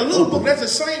book. Had a little open. book. That's the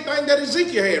same thing that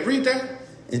Ezekiel had. Read that.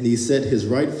 And he set his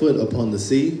right foot upon the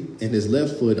sea, and his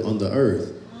left foot on the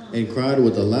earth, and cried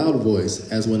with a loud voice,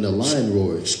 as when a lion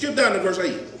roars. Skip down to verse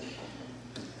 8.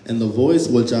 And the voice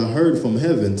which I heard from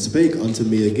heaven spake unto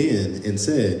me again, and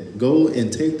said, Go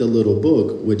and take the little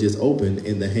book which is open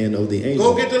in the hand of the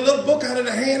angel. Go get the little book out of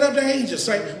the hand of the angel.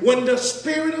 Say, when the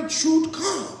Spirit of truth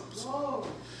comes,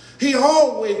 he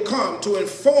always comes to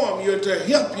inform you and to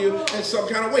help you in some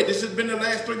kind of way. This has been the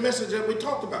last 3 messages that we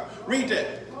talked about. Read that.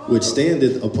 Which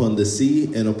standeth upon the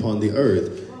sea and upon the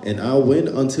earth. And I went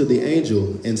unto the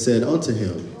angel and said unto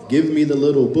him, Give me the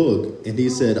little book. And he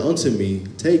said unto me,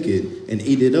 Take it and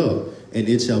eat it up, and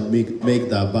it shall make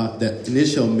thy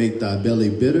belly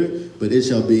bitter, but it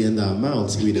shall be in thy mouth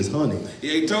sweet as honey.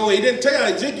 He didn't tell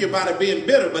Ezekiel about it being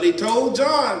bitter, but he told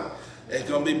John it's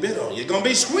going to be bitter on you. It's going to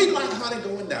be sweet like honey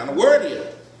going down. The word is.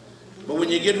 But when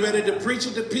you get ready to preach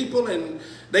it to people and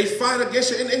they fight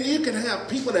against you, and you can have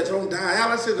people that's on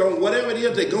dialysis, on whatever it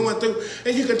is they're going through,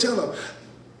 and you can tell them,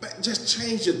 just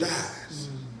change your diets.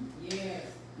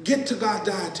 Get to God's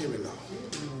dietary law.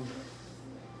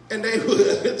 And they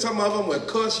would, some of them would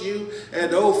cuss you,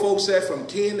 and the old folks said from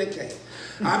 10 to 10.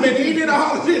 I've been eating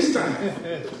all of this time.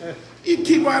 You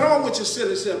keep right on with your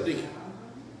silly self, then.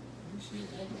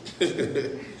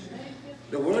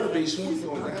 The word will be sweet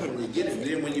going down when you get it.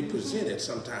 Then when you present it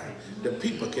sometime, the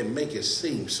people can make it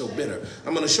seem so bitter.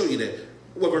 I'm going to show you that.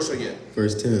 What verse are you at?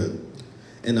 Verse 10.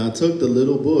 And I took the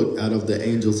little book out of the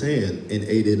angel's hand and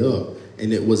ate it up.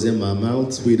 And it was in my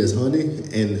mouth sweet as honey.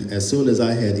 And as soon as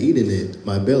I had eaten it,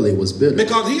 my belly was bitter.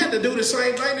 Because he had to do the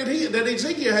same thing that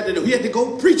Ezekiel had to do. He had to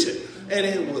go preach it. And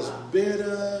it was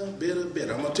bitter, bitter,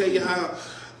 bitter. I'm going to tell you how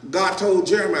God told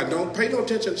Jeremiah, don't pay no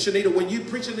attention, Shanita. When you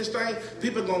preaching this thing,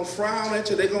 people are going to frown at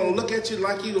you. They're going to look at you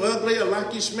like you ugly or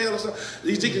like you smell or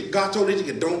something. God told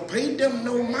Ezekiel, don't pay them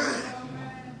no mind.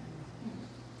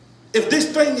 If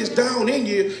this thing is down in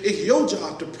you, it's your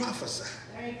job to prophesy.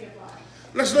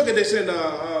 Let's look at this in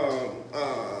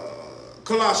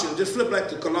Colossians. Just flip back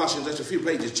to Colossians. That's a few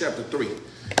pages, chapter 3.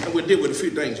 And we'll deal with a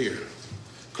few things here.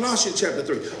 Colossians chapter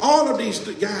 3. All of these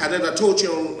guys that I told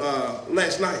you on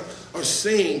last night are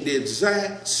saying the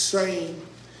exact same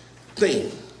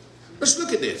thing. Let's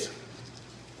look at this.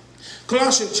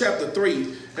 Colossians chapter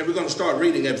 3, and we're going to start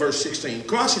reading at verse 16.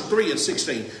 Colossians 3 and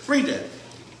 16. Read that.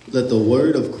 Let the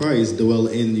word of Christ dwell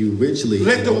in you richly.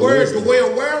 Let the word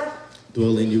dwell where?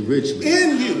 Dwell in you richly.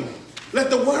 In you. Let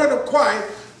the word of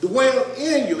Christ dwell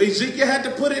in you. Ezekiel had to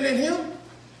put it in him.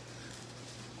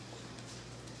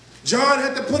 John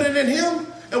had to put it in him.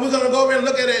 And we're going to go over and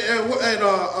look at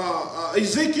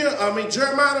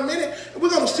Jeremiah in a minute. And we're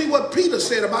going to see what Peter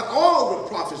said about all the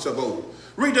prophets of old.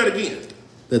 Read that again.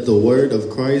 Let the word of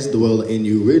Christ dwell in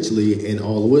you richly in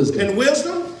all wisdom. In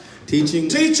wisdom. Teaching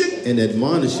and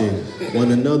admonishing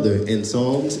one another in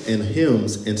psalms and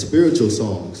hymns and spiritual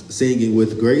songs, singing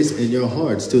with grace in your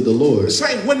hearts to the Lord.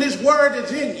 Saying, when this word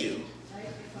is in you,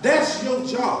 that's your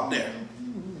job there.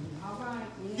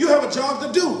 You have a job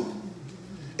to do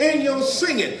in your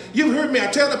singing. You heard me. I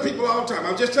tell the people all the time.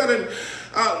 I'm just telling,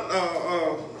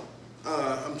 I'm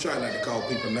trying not to call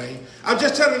people names. I'm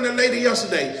just telling the lady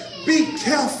yesterday, be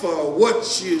careful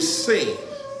what you sing.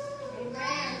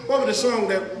 What was the song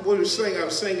that we were singing? I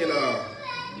was singing,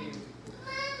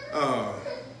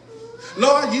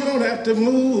 Lord, you don't have to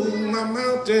move my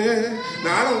mountain.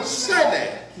 Now, I don't say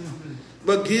that.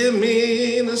 But give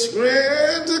me the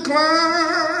strength to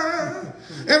climb.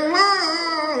 And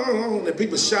Lord, and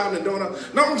people shouting and doing,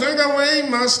 don't take away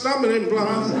my stumbling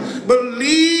block, but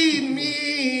lead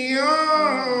me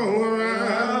on.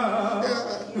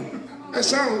 That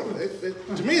sound,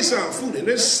 to me, it sounds foolish.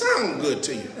 It sounds good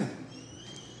to you.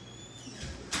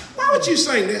 Why would you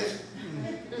sing that?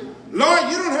 Lord,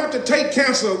 you don't have to take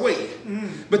cancer away,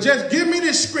 but just give me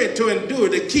this strength to endure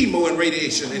the chemo and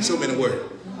radiation, in so many words.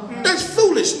 That's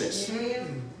foolishness.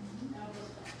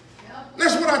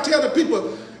 That's what I tell the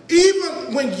people.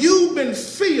 Even when you've been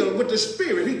filled with the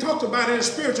Spirit, he talked about it in a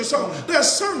spiritual song, there's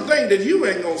certain things that you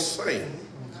ain't going to sing.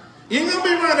 You ain't going to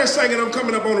be around there singing, I'm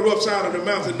coming up on the rough side of the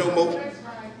mountain no more.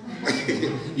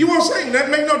 You won't sing. That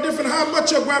make no difference how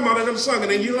much your grandmother them sung it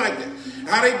and you liked it.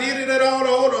 How they did it at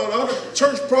all the other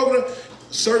church program.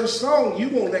 Certain songs, you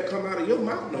won't let come out of your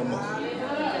mouth no more.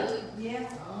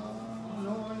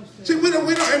 See, we don't,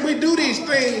 and we do these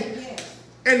things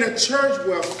and the church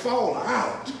will fall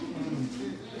out.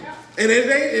 And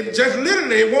it just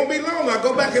literally, it won't be long. I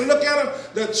go back and look at them,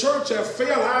 the church have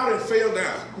fell out and fell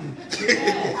down.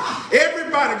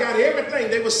 Everybody got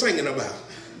everything they were singing about.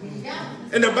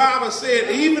 And the Bible said,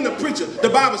 even the preacher, the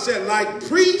Bible said, like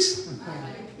priests,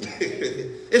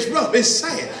 it's rough, it's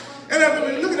sad. And I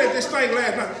was looking at this thing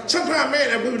last night. Sometimes,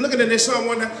 man, we were looking at this song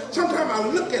one night. Sometimes I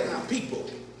look at our people.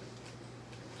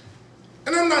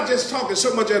 And I'm not just talking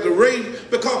so much as a race,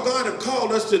 because God has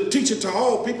called us to teach it to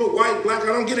all people, white, black. I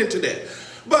don't get into that.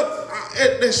 But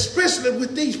especially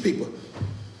with these people,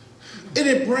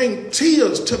 it brings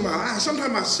tears to my eyes.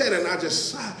 Sometimes I sit and I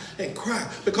just sigh and cry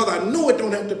because I know it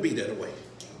don't have to be that way.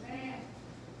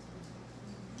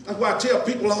 That's why I tell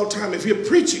people all the time, if you're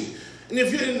preaching and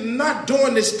if you're not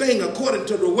doing this thing according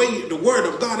to the way, the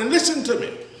word of God, and listen to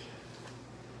me.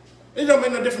 It don't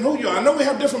make no difference who you are. I know we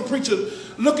have different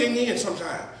preachers looking in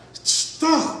sometimes.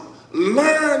 Stop.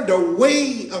 Learn the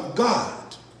way of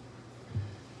God.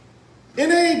 It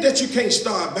ain't that you can't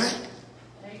start back.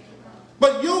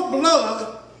 But your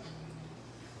blood,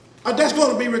 that's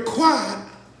going to be required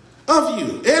of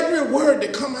you. Every word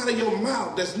that come out of your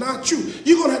mouth that's not true,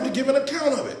 you're going to have to give an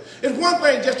account of it. It's one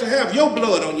thing just to have your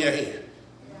blood on your hand.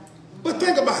 But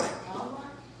think about it.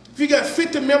 If you got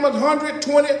 50 members,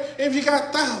 120, if you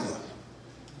got 1,000.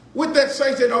 With that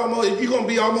saints, that almost, you're going to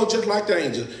be almost just like the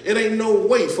angels. It ain't no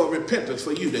way for repentance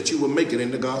for you that you will make it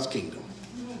into God's kingdom.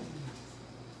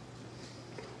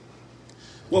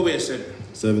 What we at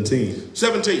 17?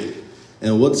 17.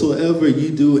 And whatsoever you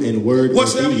do in word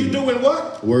whatsoever or deed. You do in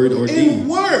what? Word or deed. In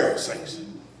word, saints.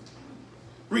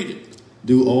 Read it.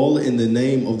 Do all in the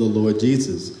name of the Lord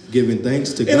Jesus, giving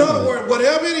thanks to God. In other words,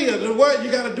 whatever it is, the word,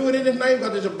 you got to do it in his name,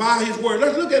 got to buy his word.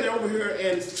 Let's look at it over here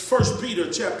in 1 Peter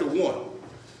chapter 1.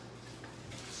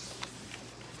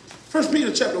 1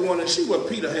 Peter chapter 1 and see what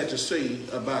Peter had to say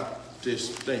about this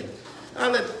thing. I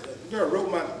let girl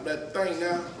wrote that thing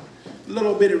now.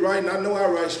 Little bitty writing. I know I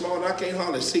write small and I can't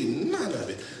hardly see none of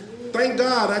it. Thank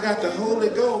God I got the Holy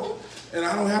Ghost and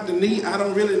I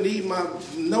don't really need my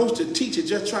notes to teach it.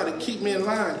 Just try to keep me in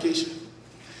line, Keisha.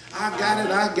 I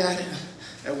got it.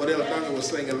 And whatever Duncan was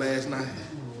singing last night.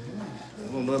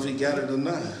 I don't know if he got it or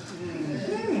not.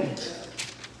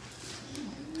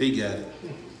 He got it.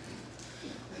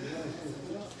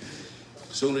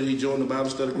 As soon as he joined the Bible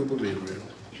study group of Israel.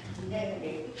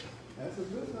 That's a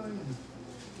good thing.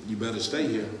 You better stay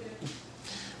here.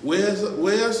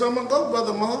 Where's someone go,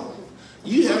 Brother Mark?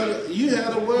 You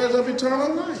had the words of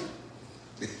eternal life.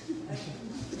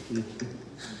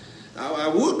 I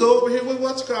would go over here with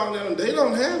what's called them. They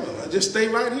don't have them. I just stay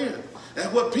right here.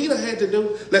 That's what Peter had to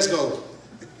do. Let's go.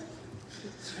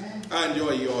 I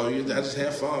enjoy you all. I just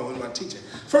have fun with my teaching.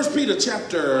 1 Peter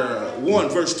chapter 1,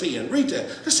 verse 10. Read that.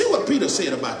 Let's see what Peter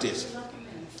said about this.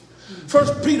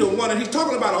 1 Peter 1, and he's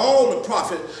talking about all the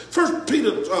prophets. 1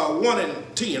 Peter 1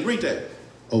 and 10. Read that.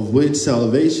 Of which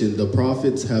salvation the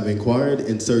prophets have inquired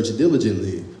and searched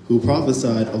diligently, who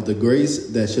prophesied of the grace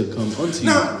that should come unto you.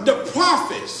 Now, the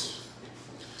prophets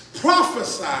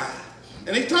prophesied.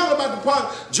 And he's talking about the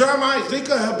prophets. Jeremiah,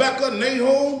 Ezekiel, Habakkuk,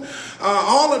 Nahum,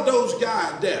 all of those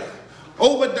guys there.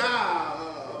 Obadiah,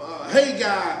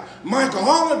 Haggai, Michael,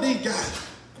 all of these guys.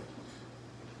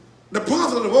 The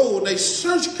prophets of old, they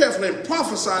searched carefully and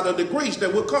prophesied of the grace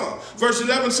that would come. Verse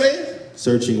 11 says,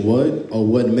 searching what or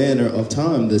what manner of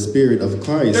time the Spirit of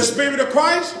Christ. The Spirit of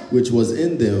Christ? Which was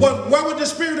in them. Where was the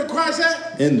Spirit of Christ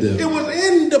at? In them. It was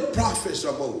in the prophets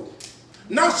of old.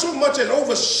 Not so much as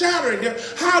overshadowing them.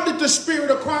 How did the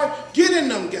Spirit of Christ get in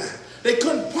them guys? They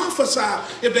couldn't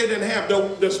prophesy if they didn't have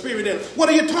the Spirit in them. What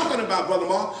are you talking about, Brother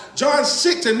Mark? John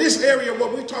 6, in this area,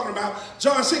 what we're talking about,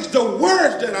 John 6, the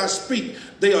words that I speak,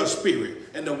 they are spirit,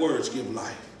 and the words give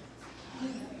life.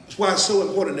 That's why it's so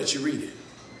important that you read it.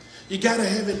 You got to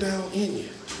have it down in you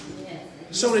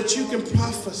so that you can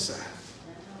prophesy.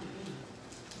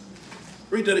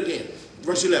 Read that again.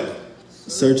 Verse 11.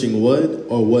 Searching what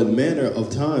or what manner of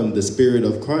time the Spirit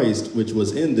of Christ which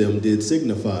was in them did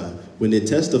signify, when it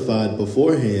testified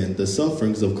beforehand the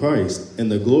sufferings of Christ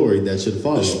and the glory that should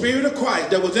follow. The Spirit of Christ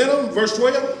that was in them, verse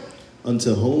 12.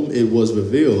 Unto whom it was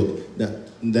revealed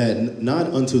that not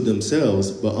unto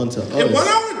themselves, but unto us. It went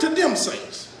on to them,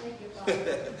 saints.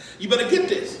 You better get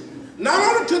this. Not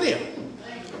only to them,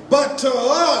 but to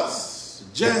us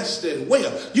just as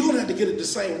well. You're going to have to get it the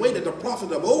same way that the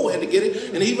prophets of old had to get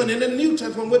it, and even in the New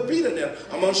Testament with Peter there.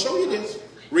 I'm going to show you this.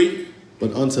 Read.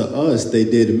 But unto us they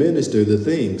did minister the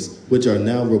things which are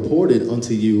now reported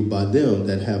unto you by them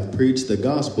that have preached the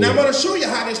gospel. Now I'm going to show you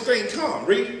how this thing come.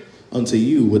 Read. Unto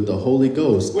you with the Holy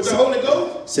Ghost. With the Holy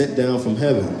Ghost? sent down from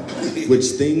heaven, which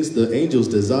things the angels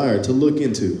desire to look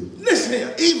into. Listen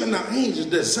here, even the angels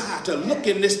desire to look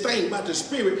in this thing about the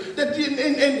Spirit,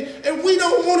 and we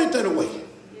don't want it that way.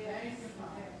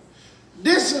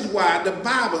 This is why the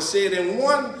Bible said, and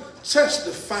one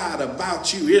testified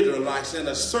about you Israelites in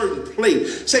a certain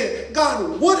place, saying,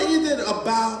 God, what is it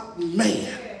about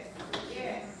man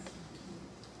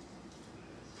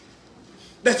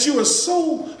that you are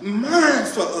so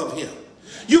mindful of him?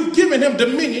 You've given him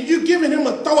dominion. You've given him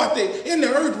authority in the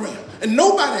earth realm. And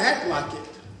nobody acts like it.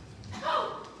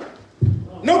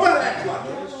 Nobody acts like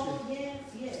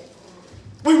it.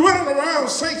 We're running around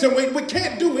saints and we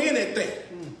can't do anything.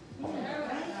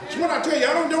 That's what I tell you.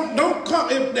 I don't come.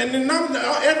 And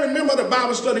every member of the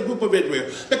Bible study group of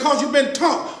Israel, because you've been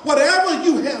taught whatever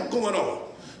you have going on,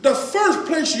 the first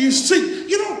place you seek,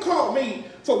 you don't call me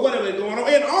for whatever is going on.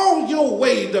 In all your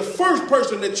ways, the first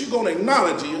person that you're going to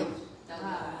acknowledge him.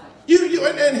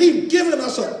 And he's given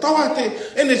us authority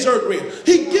in this earth realm.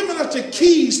 He's given us the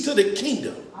keys to the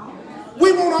kingdom.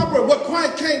 We won't operate what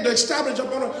Christ came to establish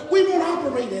upon us. We won't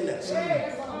operate in that.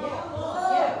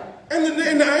 And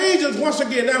the angels, once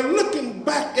again, they're looking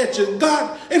back at you,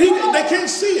 God, and they can't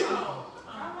see it.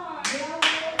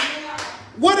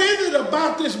 What is it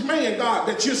about this man, God,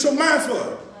 that you're so mindful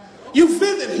of? You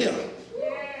visit him.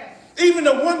 Even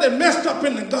the one that messed up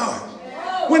in the garden.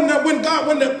 When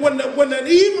the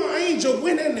evil angel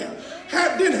went in there,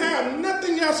 didn't have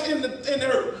nothing else in the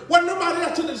earth. Wasn't nobody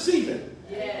else to deceive him.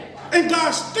 And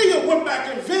God still went back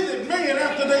and visited man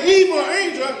after the evil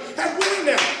angel had went in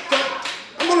there. So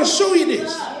I'm going to show you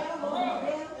this.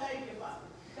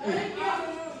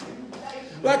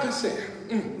 Like I said,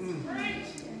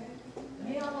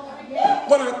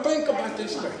 when I think about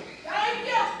this thing,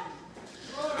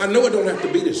 I know it don't have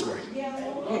to be this way.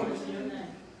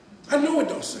 I know it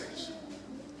don't say.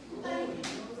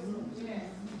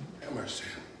 Have mercy.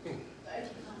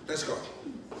 Let's go.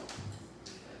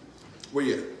 Where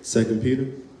you at? 2 Peter.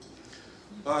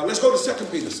 Let's go to 2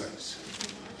 Peter, saints.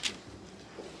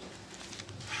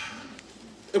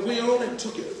 If we only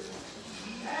took it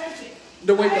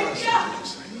the way God said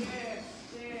it,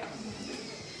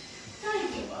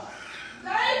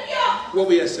 what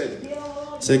we had said.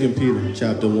 2 Peter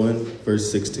chapter 1,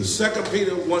 verse 16. 2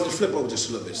 Peter 1, to flip over just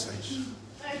a little bit, saints.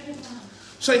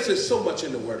 Saints, there's so much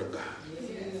in the Word of God.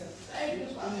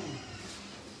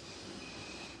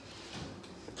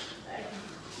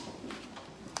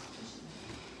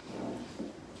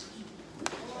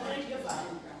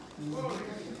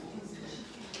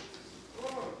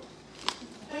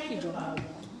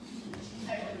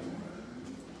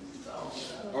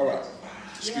 All right.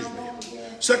 Excuse me.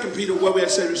 2 Peter, what we had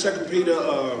said, 2 Peter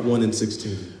 1 and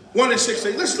 16. 1 and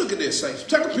 16. Let's look at this, saints.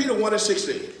 2 Peter 1 and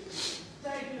 16.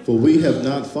 For we have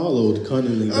not followed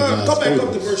cunningly devised Go back fables.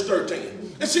 up to verse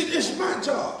 13. And see, it's my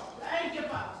job.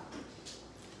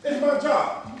 It's my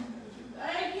job.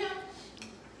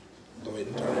 Go ahead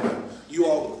and turn it up. You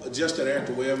all adjust it there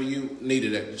to wherever you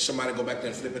needed it. Somebody go back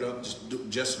there and flip it up.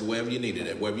 Just wherever you needed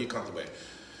it, wherever you're comfortable at.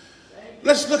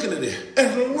 Let's look at it.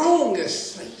 As long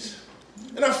as, saints,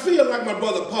 and I feel like my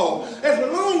brother Paul, as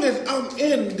long as I'm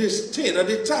in this tent or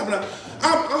this tabernacle,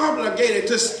 I'm obligated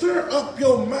to stir up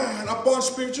your mind upon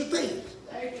spiritual things.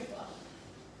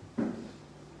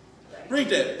 Read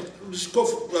that. Just go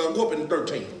up in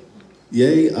 13.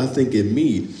 Yea, I think it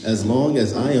meet, as long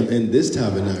as I am in this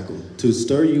tabernacle, to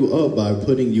stir you up by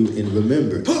putting you in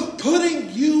remembrance.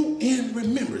 Putting you in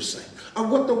remembrance, saint, of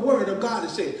what the word of God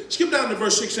is saying. Skip down to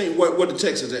verse 16, where the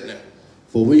text is at now.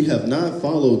 For we have not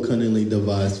followed cunningly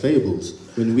devised fables,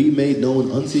 when we made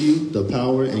known unto you the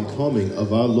power and coming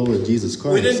of our Lord Jesus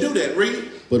Christ. We didn't do that,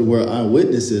 read. But were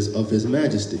eyewitnesses of his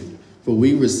majesty. For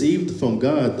we received from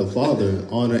God the Father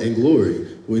honor and glory,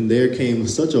 when there came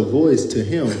such a voice to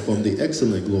him from the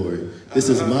excellent glory. This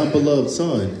is my beloved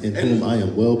Son, in whom I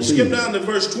am well pleased. Skip down to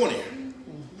verse 20.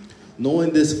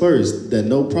 Knowing this first, that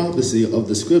no prophecy of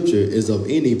the Scripture is of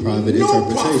any private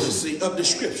interpretation. No prophecy of the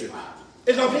Scripture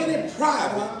is of any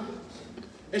private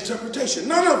interpretation.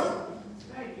 None of them.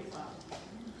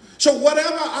 So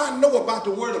whatever I know about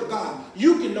the Word of God,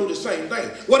 you can know the same thing.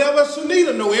 Whatever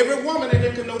Sunita know, every woman in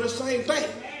there can know the same thing.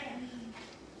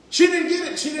 She didn't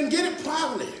get it. She didn't get it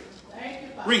privately.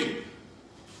 Read.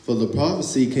 For the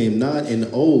prophecy came not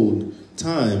in old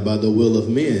time by the will of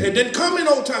men. It didn't come in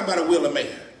old time by the will of man.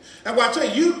 And what I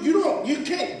tell you, you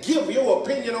can't give your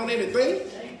opinion on anything.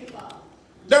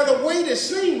 There's a way that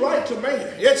seems right to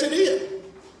man. Yes, it is.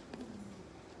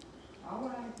 All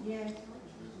right, yes.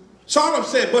 Solomon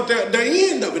said, but the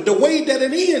end of it, the way that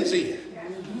it ends in.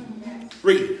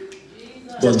 Read.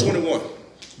 Verse 21.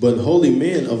 But holy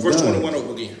men of Verse God. 21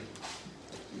 over again.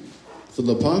 For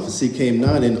the prophecy came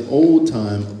not in old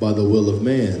time by the will of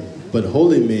man, but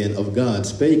holy men of God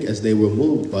spake as they were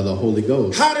moved by the Holy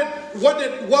Ghost. What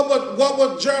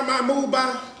was Jeremiah moved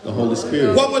by? The Holy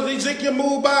Spirit. What was Ezekiel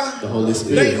moved by? The Holy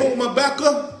Spirit. Nahum,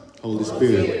 Habakkuk. Holy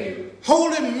Spirit.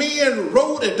 Holy men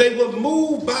wrote it. They were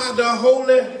moved by the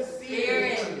Holy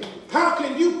Spirit. How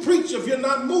can you preach if you're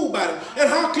not moved by it? And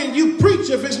how can you preach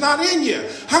if it's not in you?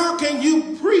 How can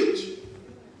you preach?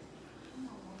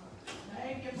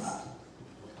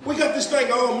 We got this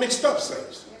thing all mixed up,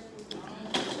 saints.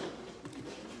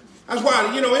 That's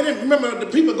why, you know, and remember the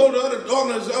people go to other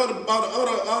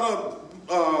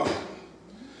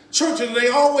churches, and they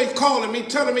always calling me,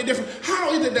 telling me different.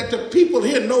 How is it that the people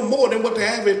here know more than what the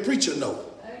average preacher know?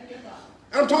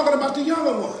 I'm talking about the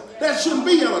younger one. That shouldn't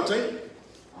be yellow.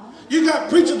 You got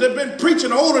preachers that have been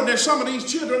preaching older than some of these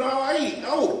children are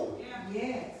old.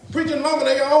 Yeah. Preaching longer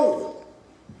than they are old.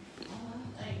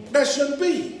 That shouldn't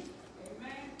be.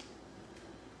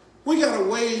 We got a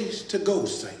ways to go,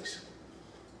 saints.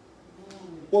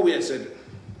 What we had said?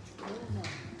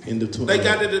 End of 20. They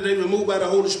got it that they were moved by the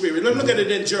Holy Spirit. Let's look at it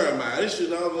in Jeremiah. This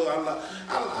is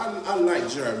I like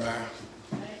Jeremiah.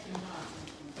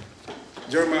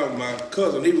 Jeremiah was my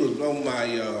cousin. He was on my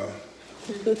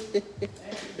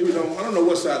he was on, I don't know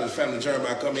what side of the family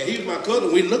Jeremiah come in. He was my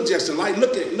cousin. We look just alike.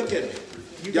 Look at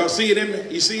me. Y'all see it in me?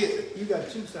 You see it? You got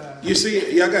two sides. You see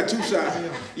it? Yeah, I got two sides.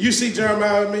 You see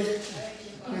Jeremiah in me?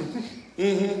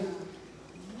 Mm-hmm.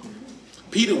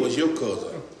 Peter was your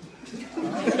cousin.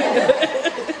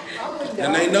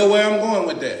 And they know where I'm going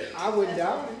with that. I wouldn't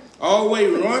doubt it. Always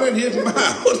running his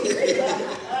mouth.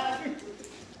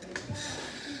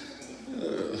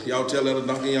 Y'all tell that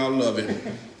donkey y'all love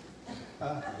him.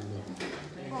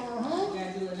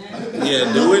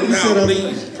 Yeah, do it now,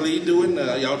 please. Please do it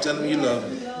now. Y'all tell him you love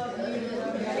him.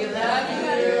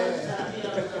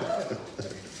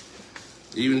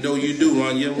 Even though you do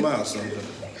run your mouth sometimes.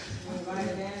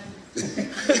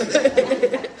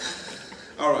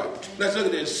 All right, let's look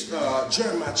at this.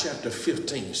 Jeremiah chapter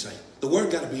 15, say. The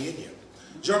word got to be in you.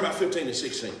 Jeremiah 15 and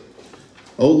 16.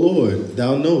 O Lord,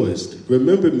 thou knowest,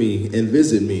 remember me and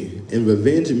visit me, and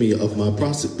revenge me of my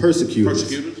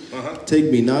persecutors.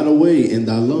 Take me not away in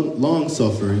thy long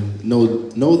suffering.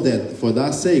 Know that for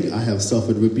thy sake I have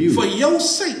suffered rebuke. For your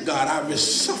sake, God, I have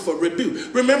suffered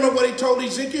rebuke. Remember what he told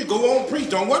Ezekiel? Go on, preach.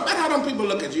 Don't worry about how them people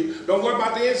look at you. Don't worry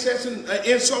about the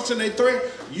insults and they threat.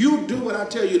 You do what I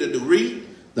tell you to do. Read.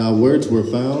 Thy words were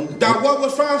found. Thy what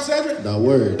was found, Cedric? Thy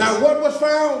words. Thy what was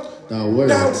found? Thy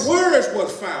words. Thy words was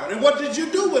found. And what did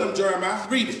you do with them, Jeremiah?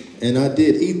 Read it. And I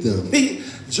did eat them.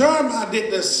 Jeremiah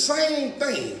did the same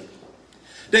thing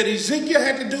that Ezekiel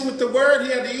had to do with the word.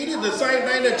 He had to eat it. The same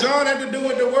thing that John had to do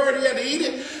with the word. He had to eat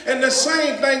it. And the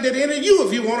same thing that any of you,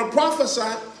 if you want to prophesy.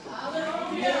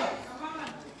 Hallelujah.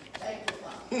 Thank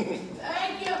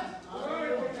you.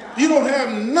 You don't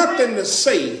have nothing to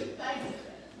say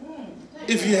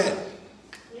if you had.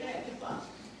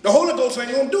 The Holy Ghost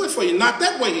ain't going to do it for you. Not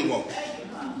that way he won't.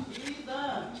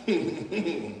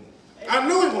 I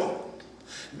know he won't.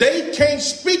 They can't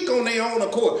speak on their own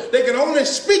accord. They can only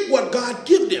speak what God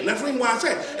gives them. That's the reason why I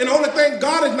say. And the only thing,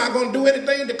 God is not going to do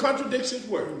anything that contradicts his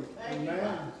word.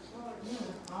 Amen.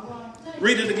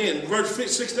 Read it again. Verse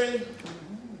 16.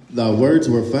 Thy words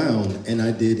were found, and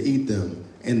I did eat them.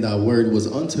 And thy word was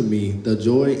unto me the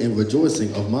joy and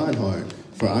rejoicing of mine heart.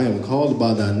 For I am called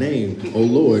by thy name, O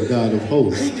Lord God of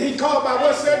hosts. He called by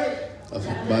what, Cedric?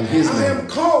 By his name. I am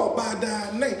called by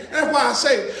thy name. That's why I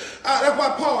say, that's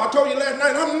why Paul, I told you last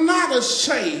night, I'm not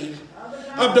ashamed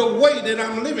of the way that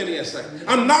I'm living in.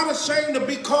 I'm not ashamed to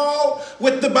be called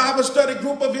with the Bible study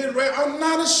group of Israel. I'm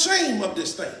not ashamed of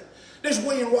this thing. This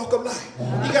way and walk of life.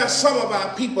 You got some of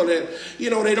our people that, you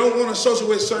know, they don't want to associate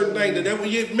with certain things. That when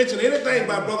you mention anything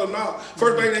about Brother Now,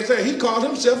 first thing they say, he called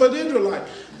himself an Israelite.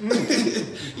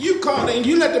 You call it, and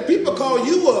you let the people call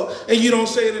you up, and you don't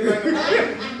say anything about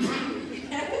it.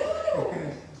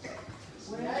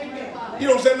 You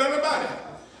don't say nothing about it.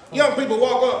 Young people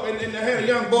walk up, and they had a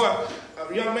young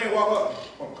man walk up.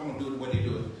 Oh, come on, do it what he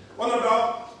do it. What up,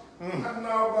 dog?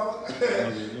 No, brother.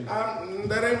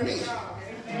 That ain't me.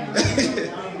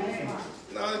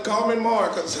 No, call me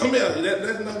Mark or something else.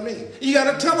 That's not me. You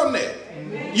got to tell them that.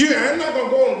 I'm not going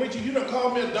to go and preach you. You don't call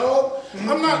me a dog.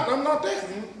 I'm not that.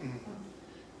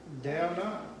 Damn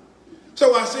not.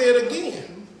 So I say it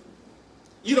again.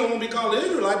 You don't want to be called an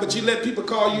Israelite, but you let people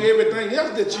call you everything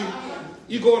else that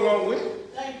you go along with.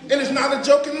 And it's not a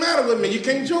joking matter with me. You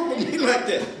can't joke with me like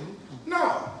that.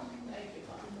 No.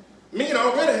 Men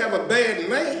already have a bad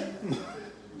name.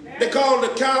 They call the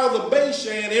cow the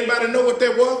Bashan. Anybody know what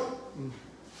that was?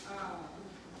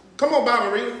 Come on,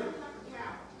 Bible reader.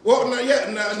 Well, not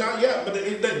yet, not yet. But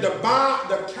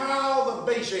the cow of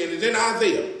Bashan is in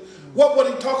Isaiah. What was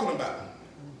he talking about?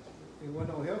 It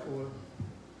wasn't no help for it.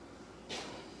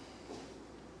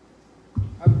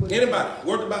 Anybody?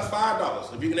 Worth about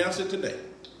 $5 if you can answer it today.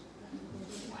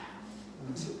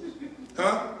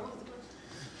 Huh?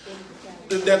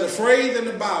 There's a phrase in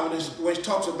the Bible which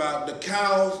talks about the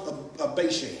cows of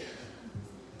Bashan.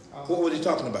 What was he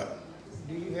talking about?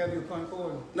 Do you have your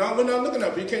concord? No, we're not looking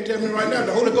up. You can't tell me right now.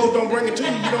 The Holy Ghost don't bring it to you.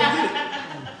 You don't get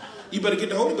it. You better get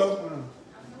the Holy Ghost.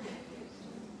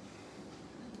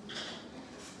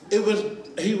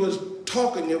 He was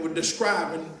talking, it was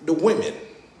describing the women.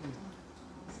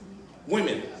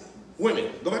 Women.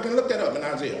 Go back and look that up in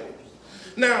Isaiah.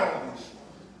 Now,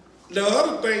 the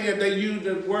other thing that they use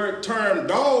the word term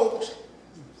dogs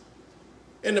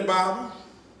in the Bible.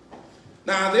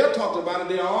 Now, they'll talk about it.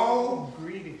 They're all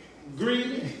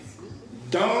greedy,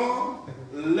 dumb,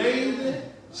 lazy,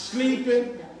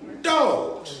 sleeping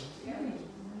dogs.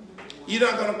 You're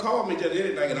not going to call me just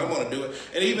anything and I want to do it.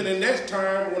 And even in that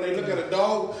term, when they look at a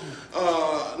dog,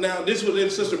 now this was in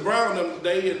Sister Brown them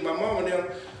day, and my mom and them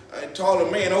told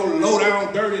a man, oh, low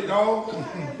down, dirty dog.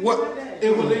 What?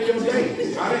 It was in your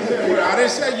day. I didn't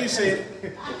say you said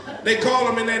it. They called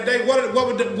him in that day. What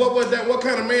was that? What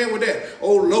kind of man was that?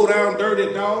 Oh, low down,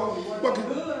 dirty dog.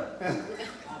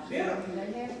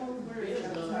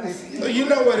 You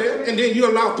know what it is. And then you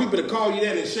allow people to call you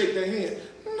that and shake their hand.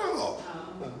 No.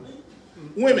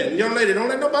 Women, young lady, don't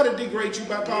let nobody degrade you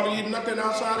by calling you nothing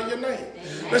outside of your name.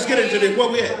 Let's get into this.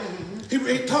 What we at?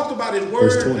 He talked about his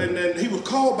word, and then he was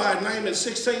called by his name in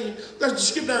 16. Let's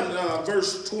skip down to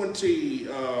verse 20.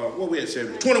 What we had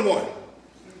said? 21.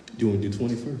 You want to do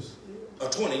 20 first?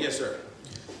 20, yes, sir.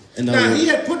 And now, he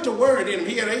had put the word in him.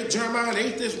 He had ate Jeremiah,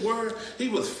 ate this word. He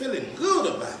was feeling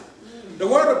good about it. The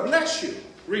word will bless you.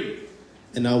 Read.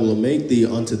 And I will make thee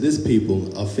unto this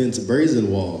people a fenced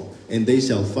brazen wall, and they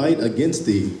shall fight against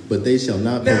thee, but they shall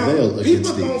not prevail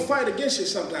against thee. People gonna fight against you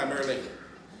sometime early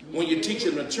when you're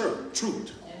teaching the church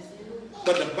truth.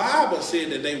 But the Bible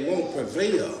said that they won't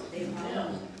prevail.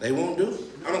 They won't do it.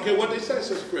 I don't care what they say,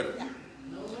 Sister Critter.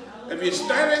 If you're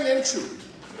standing in truth,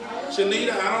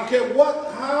 Shanita, I don't care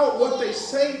what they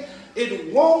say,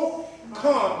 it won't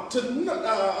come to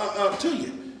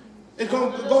you. It's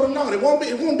gonna go to naught. It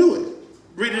won't do it.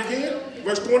 Read it again,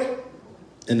 verse 20.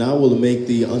 And I will make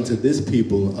thee unto this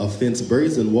people a fenced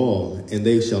brazen wall, and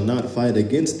they shall not fight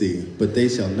against thee, but they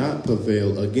shall not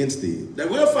prevail against thee. They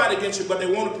will fight against you, but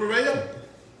they won't prevail.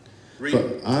 Read.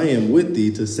 For I am with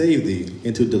thee to save thee,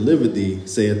 and to deliver thee,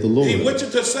 saith the Lord. He with you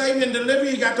to save and deliver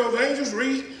you. He got those angels.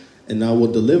 Read. And I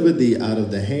will deliver thee out of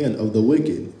the hand of the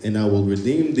wicked, and I will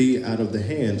redeem thee out of the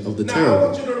hand of the terrible. Now I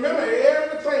want you to remember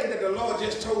everything that the Lord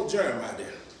just told Jeremiah there.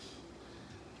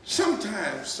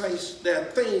 Sometimes, saints, there are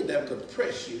things that could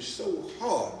press you so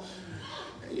hard.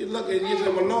 And you look at it and you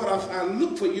say, well, Lord, I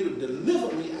look for you to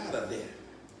deliver me out of there.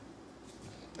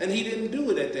 And he didn't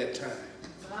do it at that time.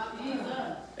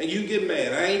 And you get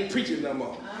mad. I ain't preaching no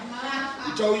more.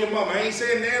 You told your mama, I ain't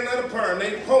saying there another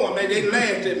poem. They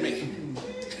laughed at me.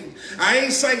 I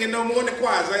ain't singing no more in the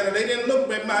choir. They didn't look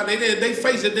at they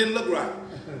face it didn't look right.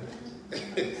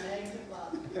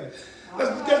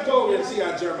 Let's go over and see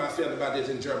how Jeremiah felt about this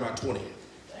in Jeremiah 20.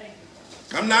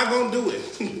 I'm not going to do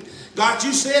it. God,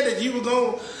 you said that you were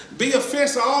going to be a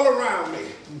fence all around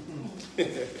me.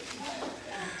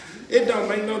 It don't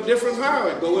make no difference how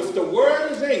it goes. If the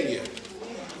word is in you,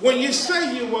 when you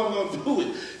say you weren't going to do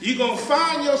it, you're going to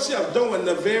find yourself doing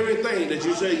the very thing that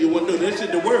you say you wouldn't do. This is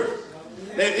the word.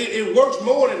 It works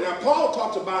more than that. Paul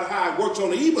talks about how it works on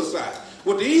the evil side,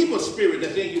 with the evil spirit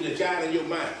that's in you that's guiding your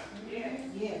mind.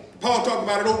 Paul talked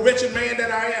about it, oh wretched man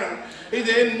that I am. He's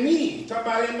in me. Talk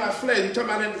about in my flesh. He's talking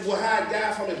about how I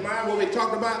died from his mind, what we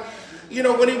talked about. You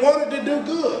know, when he wanted to do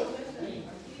good.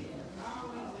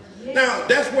 Now,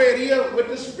 that's where it is with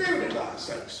the Spirit of God,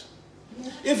 saints.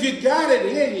 If you got it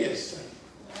in you,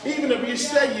 even if you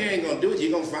say you ain't going to do it,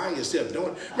 you're going to find yourself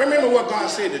doing it. Remember what God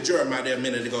said to Jeremiah there a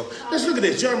minute ago. Let's look at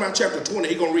this. Jeremiah chapter 20.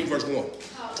 He's going to read verse 1.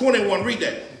 21, read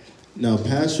that. Now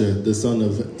Pashur, the son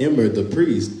of Immer the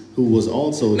priest, who was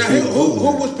also now who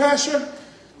was Pashur?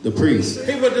 The priest.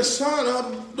 He was the son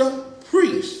of the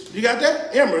priest. You got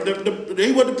that? Immer,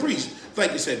 he was the priest.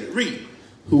 Thank you, said it. Read.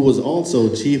 Who was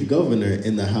also chief governor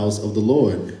in the house of the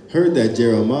Lord, heard that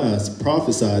Jeremiah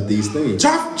prophesied these things.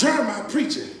 Jeremiah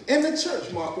preaching in the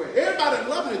church, Mark. Everybody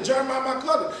loving it. Jeremiah, my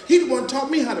cousin. He the one taught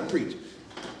me how to preach.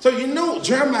 So you know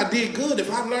Jeremiah did good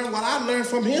if I learned what I learned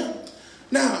from him.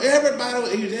 Now,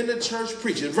 everybody, he was in the church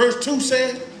preaching. Verse 2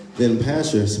 said, then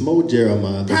Pashur smote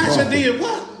Jeremiah the prophet. Pashur did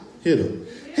what? Hit him.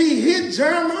 He hit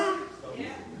Jeremiah?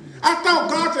 I thought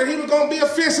God said he was going to be a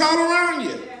fence all around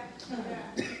you.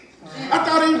 I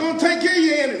thought he was going to take care of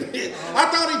your enemy. I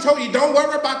thought he told you, don't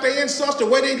worry about the insults, the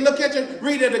way they look at you.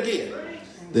 Read it again.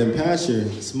 Then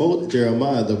Pashur smote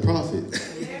Jeremiah the prophet,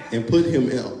 and put him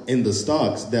in the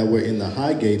stocks that were in the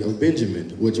high gate of Benjamin,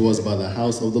 which was by the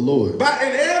house of the Lord. And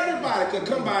everybody could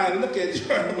come by and look at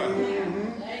Jeremiah.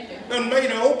 Done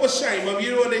made an open shame of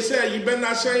you. And they said, you better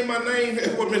not shame my name.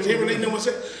 What Mr. Henry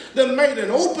said. Done made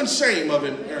an open shame of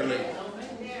him earlier.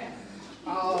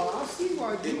 I see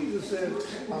why Jesus said,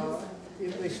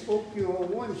 if they spoke you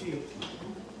on one cheek.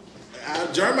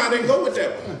 Jeremiah didn't go with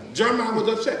that one. Jeremiah was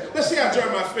upset. Let's see how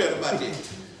Jeremiah felt about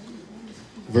this.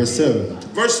 Verse 7.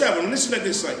 Verse 7. Listen to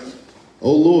this thing.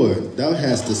 O Lord, thou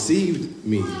hast deceived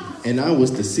me, and I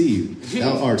was deceived.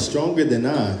 Thou art stronger than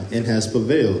I, and hast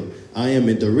prevailed. I am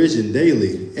in derision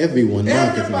daily. Everyone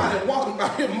mocketh me. Everybody walking by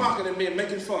here mocking at me and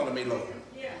making fun of me, Lord.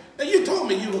 And you told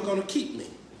me you were going to keep me.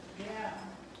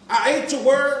 I ate your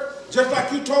word just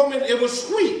like you told me. It was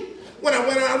sweet. When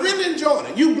I really enjoyed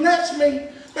it. You blessed me.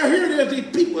 Now here it is, these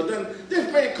people.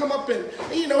 This man come up and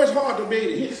you know, it's hard to be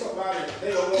able to hit somebody.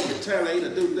 They don't want to retaliate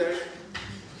or do that.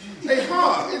 They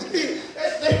hard. They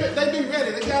be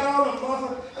ready. They got all the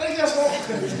muscle. They just want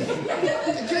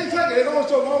you can't take it. It's only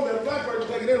so long that a black person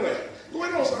take it anyway. Go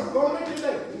ahead on, son. Go and make your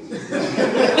day.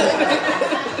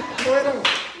 Go ahead on.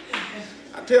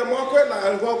 I tell Mark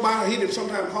I walk by and hit him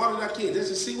sometimes harder than I can just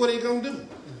to see what he's going to do.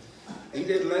 He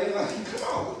just lay like, come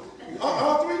on.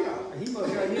 All three of y'all. He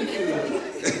must have used to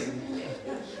it.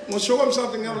 I'm going to show him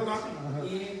something else, doctor.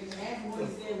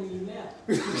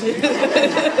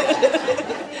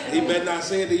 He better not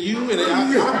say it to you, and he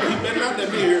better not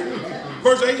let me hear it.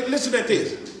 Verse 8, listen at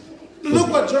this. Look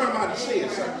what Jeremiah said,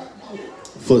 sir.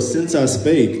 For since I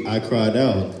spake, I cried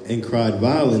out, and cried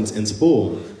violence and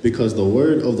spoil, because the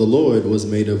word of the Lord was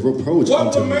made of reproach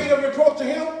unto me. What was made of reproach to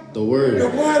him? The word. The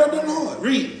word of the Lord.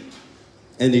 Read.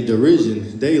 And a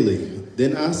derision daily.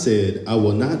 Then I said, I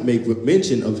will not make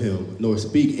mention of him, nor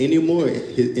speak any more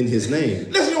in his name.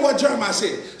 Listen to what Jeremiah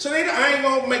said. So I ain't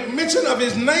going to make mention of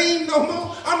his name no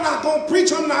more. I'm not going to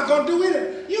preach. I'm not going to do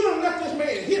anything. You don't let this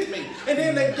man hit me. And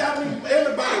then they got me,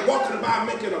 everybody walking by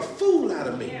making a fool out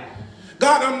of me.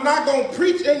 God, I'm not going to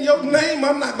preach in your name.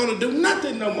 I'm not going to do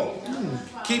nothing no more.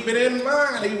 Keep it in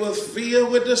mind. He was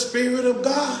filled with the Spirit of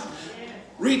God.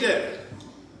 Read that.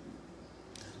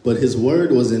 But his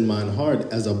word was in mine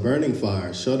heart as a burning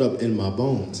fire shut up in my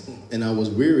bones. And I was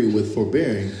weary with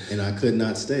forbearing, and I could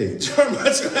not stay.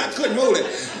 Jeremiah said I couldn't hold it.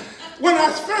 When I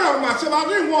found myself, I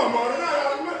didn't want more.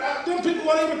 Them people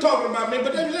weren't even talking about me,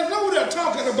 but they just know what they're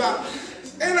talking about.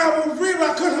 And I was weary,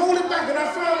 I couldn't hold it back, and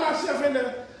I found myself in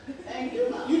the...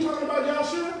 You talking about y'all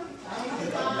sure?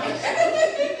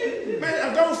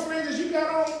 Man, those friends that you got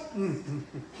on,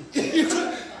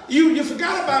 you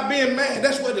forgot about being mad.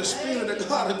 That's what the Spirit of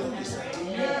God will do.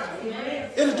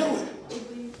 It'll do it.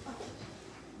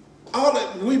 All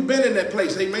that we've been in that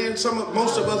place, amen.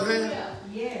 Most of us have.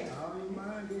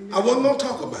 I wasn't gonna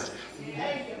talk about it,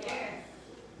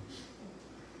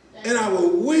 and I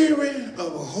was weary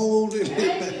of holding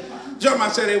it back.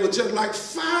 Jeremiah said it was just like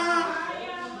fire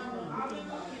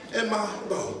in my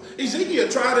bone. Ezekiel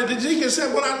tried it. Ezekiel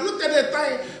said, when I looked at that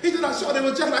thing, he said, I saw it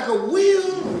was just like a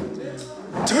wheel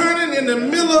turning in the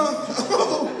middle of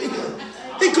a wheel.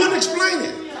 He couldn't explain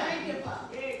it.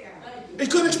 He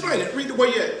couldn't explain it. Read the way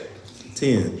you at.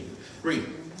 10. Read.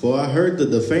 For I heard the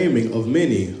defaming of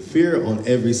many, fear on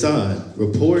every side.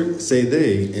 Report, say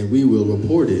they, and we will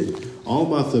report it. All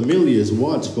my familiars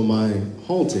watch for my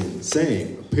halting,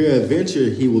 saying, peradventure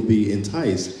he will be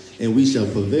enticed, and we shall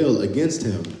prevail against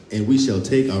him, and we shall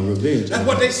take our revenge. That's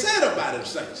what they said about him,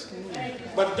 saints.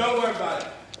 But don't worry about it.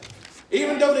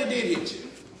 Even though they did hit you,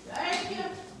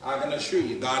 I can assure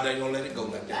you, God ain't going to let it go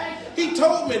like that. He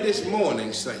told me this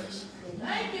morning, saints.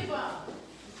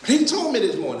 He told me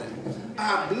this morning,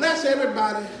 I bless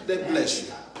everybody that bless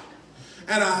you,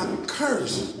 and I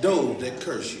curse those that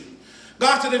curse you.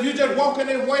 God said, if you just walk in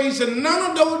their ways, and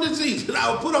none of those diseases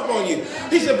I will put up on you.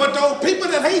 He said, but those people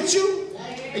that hate you,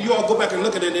 and you all go back and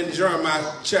look at it in Jeremiah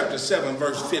chapter 7,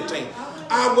 verse 15.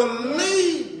 I will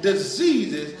lay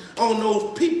diseases on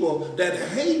those people that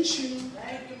hate you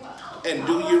and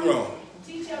do you wrong.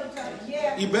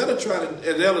 You better try to,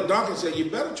 as Elder Duncan said, you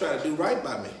better try to do right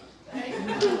by me.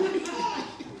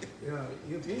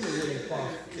 If any way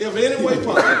possible. If any way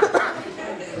possible.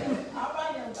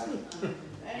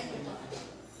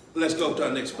 Let's go to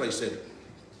our next place then.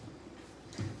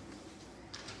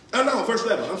 Oh no, verse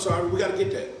 11. I'm sorry, we got to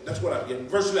get that. That's what I'm getting.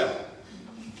 Verse 11.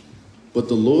 But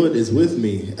the Lord is with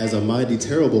me as a mighty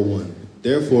terrible one.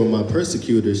 Therefore my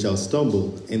persecutors shall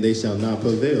stumble, and they shall not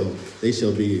prevail. They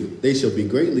shall be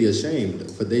greatly ashamed,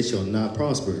 for they shall not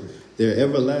prosper. Their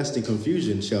everlasting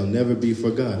confusion shall never be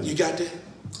forgotten. You got that?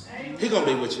 He gonna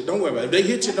be with you. Don't worry about it. If they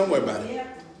hit you, don't worry about it.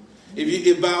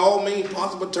 If by all means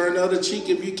possible, turn the other cheek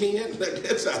if you can.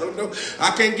 That's, I don't know.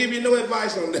 I can't give you no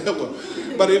advice on that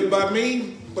one. But if by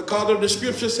me, because of the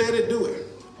scripture said it, do it.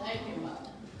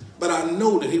 But I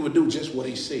know that he would do just what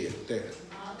he said there.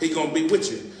 He gonna be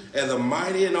with you as a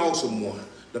mighty and awesome one.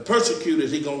 The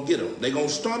persecutors, he gonna get them. They gonna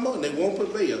stumble and they won't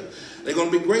prevail. They're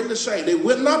gonna be greatly ashamed. They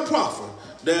will not prosper.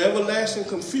 Their everlasting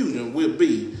confusion will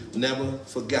be never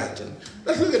forgotten.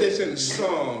 Let's look at this in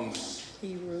Psalms,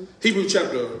 Hebrew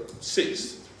chapter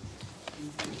 6.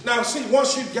 Now, see,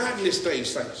 once you've gotten this thing,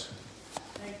 saints,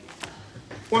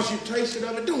 once you've tasted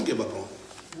of it, don't give up on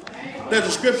it. There's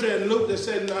a scripture in Luke that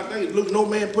said, I think Luke, no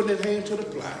man putting his hand to the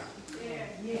plow.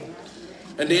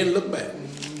 And then look back.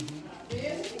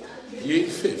 You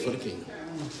ain't fit for the kingdom.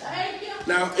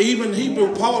 Now, even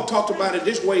Hebrew, Paul talked about it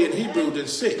this way in Hebrews in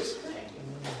 6.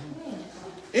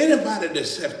 Anybody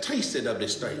that have tasted of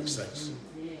this thing, saints,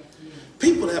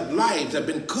 people have lives have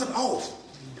been cut off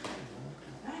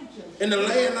in the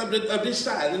land of this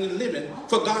side, in the living,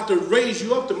 for God to raise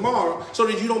you up tomorrow so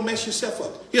that you don't mess yourself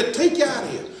up. He'll take you out of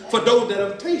here for those that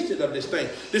have tasted of this thing,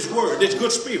 this word, this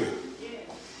good spirit.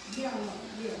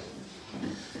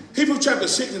 Hebrews chapter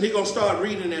 6, and he's going to start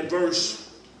reading at verse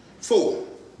 4.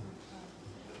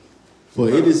 For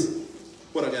it is...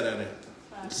 What I got out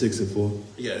there? 6 and 4.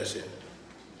 Yeah, that's it.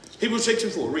 Hebrews 6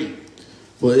 and 4, read.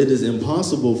 For it is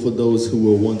impossible for those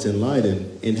who were once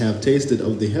enlightened and have tasted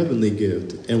of the heavenly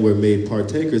gift and were made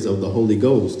partakers of the Holy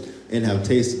Ghost and have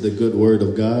tasted the good word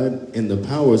of God and the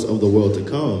powers of the world to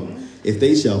come, if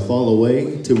they shall fall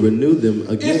away, to renew them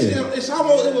again.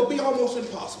 It will be almost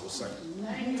impossible, saints.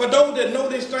 For those that know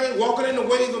this thing, walking in the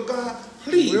ways of God,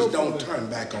 please don't turn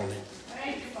back on it.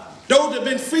 Those that have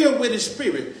been filled with his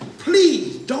spirit,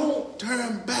 please don't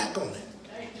turn back on it.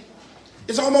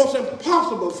 It's almost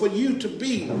impossible for you to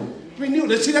be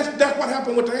renewed. See, that's what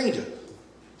happened with the angel.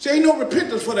 See, ain't no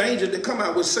repentance for the angel to come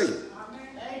out with Satan.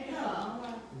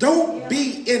 Don't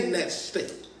be in that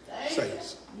state,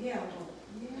 saints.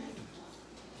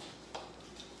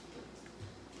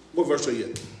 What verse are you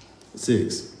at?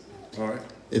 6. All right.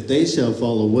 If they shall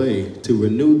fall away, to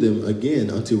renew them again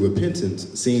unto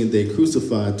repentance, seeing they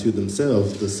crucified to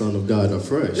themselves the Son of God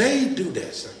afresh. They do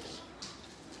that, saints.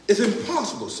 It's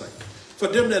impossible, saints, for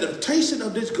them that have tasted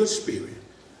of this good spirit,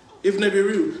 if they be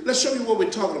rude. Let's show you what we're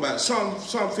talking about. Psalm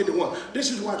 51.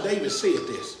 This is why David said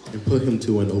this. And put him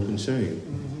to an open shame.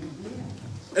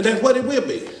 And that's what it will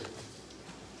be.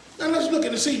 Now let's look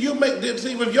at it. See,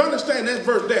 if you understand that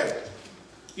verse there,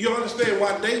 you understand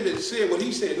why David said what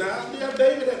he said. Now, yeah,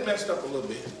 David had messed up a little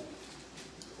bit.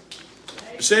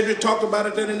 Cedric talked about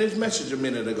it then in his message a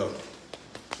minute ago.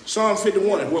 Psalm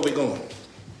 51 is where we're going.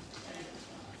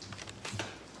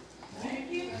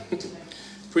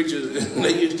 Preachers,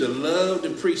 they used to love to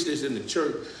preach this in the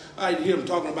church. I hear them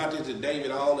talking about this to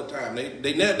David all the time.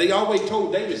 They always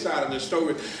told David's side of the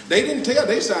story. They didn't tell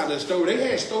their side of the story. They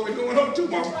had stories going on too,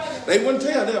 Mama. They wouldn't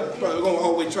tell. They're probably going to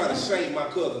always try to shame my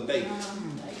cousin David.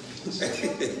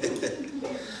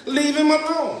 Leave him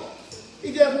alone.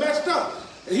 He just messed up.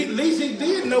 At least he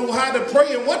did know how to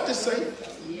pray and what to say.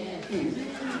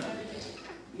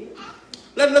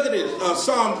 Let's look at this.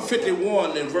 Psalm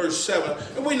 51 and verse 7.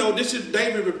 And we know this is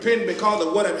David repenting because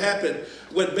of what had happened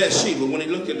with Bathsheba when he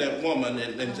looked at that woman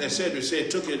and Cedric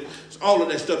said, took it, all of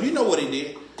that stuff. You know what he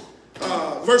did.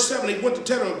 Verse 7, he went to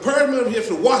tell him, purge me with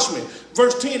hyssop, wash me.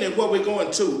 Verse 10 is what we're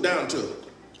going down to.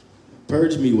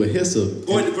 Purge me with hyssop.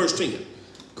 Go into verse 10.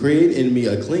 Create in me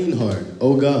a clean heart,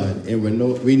 O God, and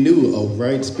renew a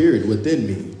right spirit within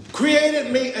me. Created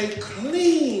me a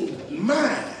clean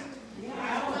mind.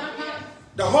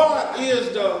 The heart is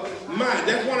the mind.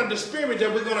 That's one of the spirits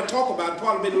that we're going to talk about,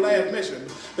 probably the last message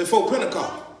before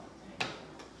Pentecost.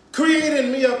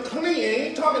 Creating me a clean,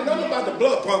 ain't talking nothing about the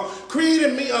blood pump.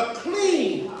 Creating me a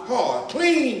clean heart,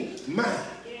 clean mind.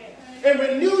 And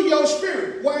renew your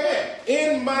spirit. Where at?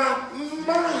 In my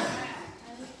mind.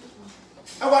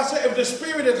 That's why I say if the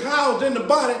spirit is housed in the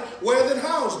body, where is it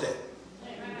housed at?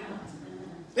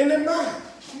 In the mind.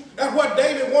 That's what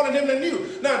David wanted him to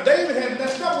do. Now, David had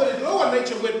messed up with his lower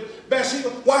nature with Bathsheba.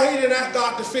 Why he didn't ask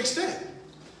God to fix that?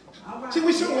 See,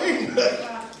 we so ignorant.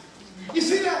 You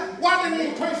see that? Why didn't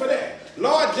he pray for that?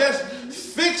 Lord, just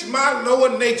fix my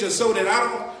lower nature so that I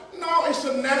don't... No, it's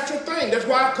a natural thing. That's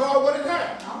why I call what it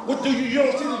is. What do you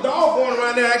don't see the dog going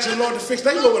around there asking the Lord to fix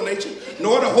their lower nature,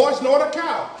 nor the horse, nor the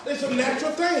cow. It's a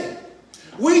natural thing.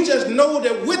 We just know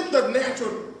that with the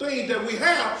natural things that we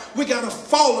have, we got to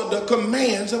follow the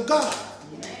commands of God.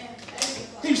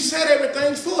 He said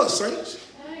everything for us, saints.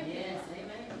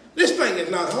 This thing is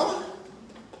not hard.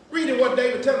 Reading what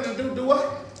David telling him to do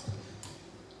what?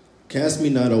 Cast me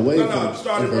not away from...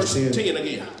 Start at verse 10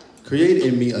 again. Create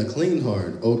in me a clean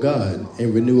heart, O God,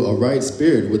 and renew a right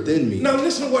spirit within me. Now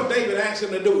listen to what David asked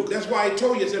him to do. That's why he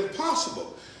told you it's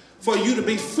impossible for you to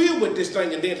be filled with this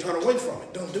thing and then turn away from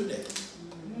it. Don't do that.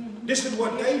 This is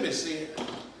what David said.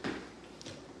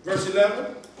 Verse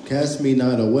 11. Cast me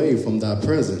not away from thy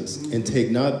presence, and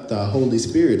take not thy Holy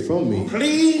Spirit from me.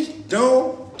 Please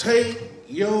don't take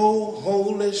your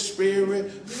Holy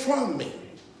Spirit from me.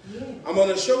 I'm going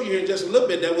to show you in just a little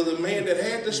bit. There was a man that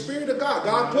had the Spirit of God.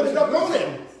 God put it up on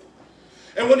him.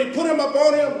 And when he put him up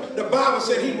on him, the Bible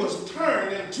said he was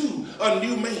turned into a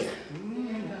new man.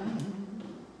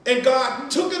 And God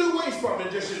took it away from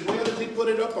him just as well as he put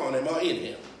it up on him or in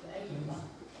him.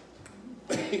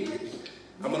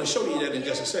 I'm going to show you that in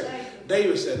just a second.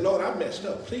 David said, Lord, I messed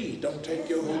up. Please don't take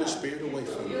your Holy Spirit away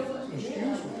from me.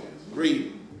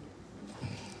 Read.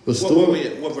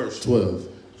 What verse? 12.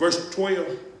 Verse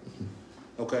 12.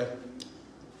 Okay.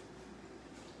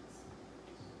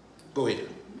 Go ahead.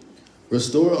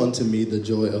 Restore unto me the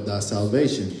joy of thy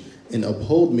salvation, and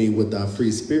uphold me with thy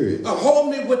free spirit.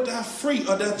 Uphold me with thy free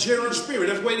or thy generous spirit.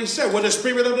 That's what he said. Where the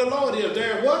Spirit of the Lord is,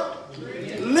 there what?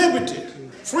 Liberty.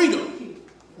 Freedom.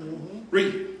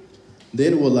 Read.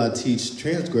 Then will I teach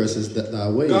transgressors thy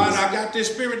ways. God, I got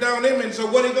this Spirit down in me, and so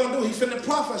what he going to do? He's finna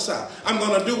prophesy. I'm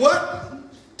going to do what?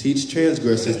 Teach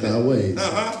transgressors thy ways.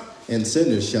 And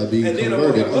sinners shall be and then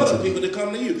converted I'm other unto people thee. to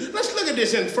come to you. Let's look at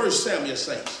this in 1 Samuel,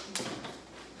 saints.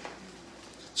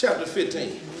 Chapter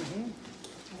 15.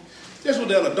 This was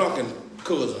the other Duncan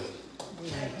cousin.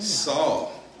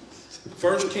 Saul.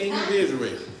 First king of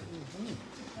Israel.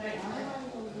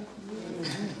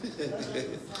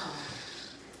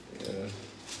 Yeah.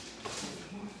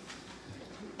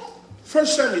 1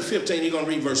 Samuel 15, you're going to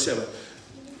read verse 7.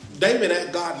 David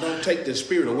asked God don't take the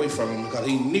Spirit away from him because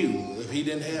he knew if he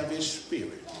didn't have his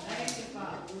Spirit,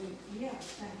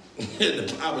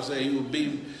 the Bible says he would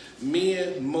be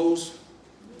men most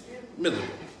miserable.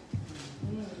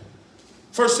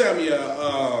 1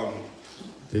 Samuel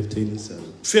 15 and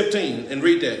 7. 15, and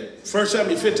read that. 1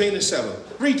 Samuel 15 and 7.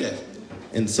 Read that.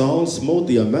 And Saul smote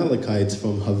the Amalekites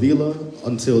from Havilah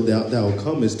until thou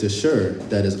comest to Shur,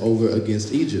 that is over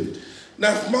against Egypt.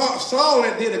 Now, Saul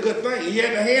had did a good thing. He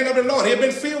had the hand of the Lord. He had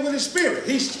been filled with his Spirit.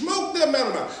 He smoked them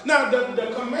Amalekites. Now,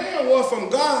 the command was from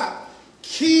God,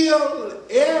 kill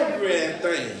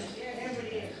everything.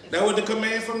 That was the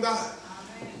command from God.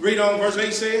 Read on, verse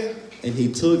 8 says. And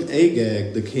he took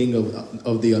Agag, the king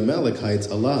of the Amalekites,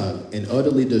 alive, and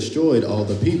utterly destroyed all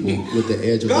the people with the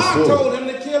edge of the sword. God told him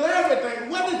to kill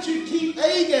everything. What did you keep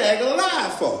Agag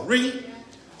alive for? Read.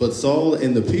 But Saul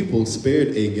and the people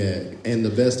spared Agag, and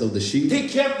the best of the sheep. He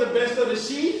kept the best of the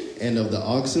sheep. And of the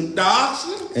oxen. The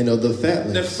oxen. And of the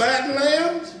fatlings. The fat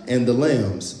lambs. And the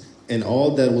lambs. And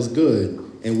all that was good,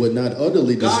 and would not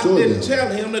utterly destroy them. God didn't tell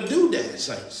him to do that,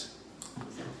 saints.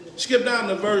 Skip down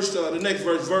to verse, the next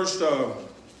verse, verse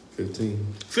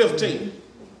 15.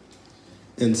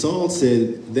 And Saul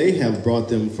said, they have brought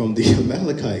them from the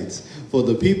Amalekites, for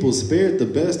the people spared the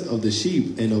best of the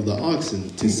sheep and of the oxen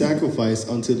to sacrifice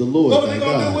unto the Lord what thy were they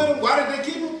going to do with God. him? Why did they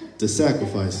keep him? To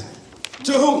sacrifice.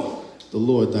 To who? The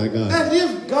Lord thy God. As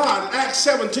if God, Acts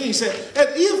 17 said,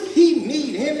 as if he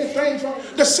need anything from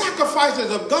the sacrifices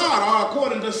of God are,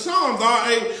 according to Psalms, are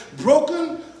a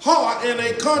broken heart and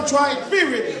a contrite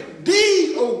spirit.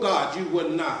 These, oh God, you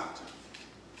would not.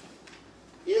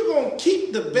 You're going to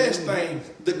keep the best thing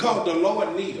because the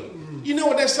Lord need them. You know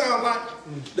what that sounds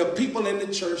like? The people in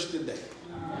the church today.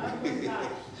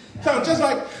 So just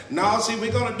like, no, see,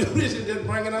 we're going to do this and just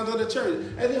bring it under the church.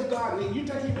 As if God need you.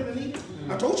 Think he really need it?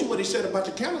 I told you what he said about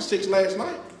the candlesticks last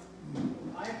night.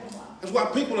 That's why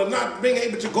people are not being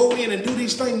able to go in and do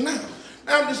these things now.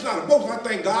 Now, it's not a boast. I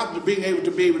thank God for being able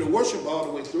to worship all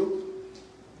the way through.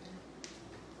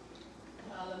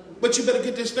 But you better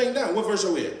get this thing down. What verse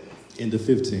are we at? In the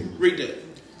 15. Read that.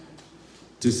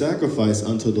 To sacrifice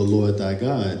unto the Lord thy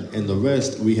God, and the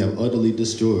rest we have utterly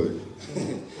destroyed.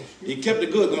 He kept the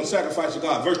good, going to sacrifice to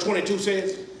God. Verse 22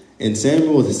 says. And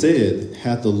Samuel said,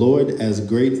 hath the Lord as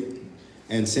great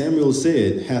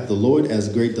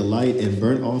delight in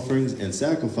burnt offerings and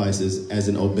sacrifices as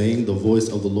in obeying the voice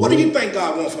of the Lord? What do you think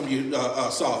God wants from you,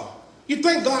 Saul? You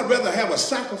think God rather have a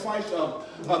sacrifice of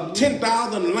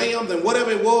 10,000 lambs and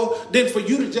whatever it was than for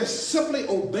you to just simply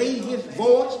obey his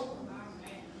voice?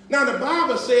 Now the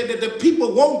Bible said that the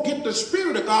people won't get the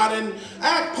Spirit of God, and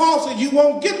Paul said you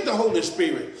won't get the Holy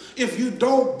Spirit if you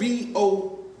don't be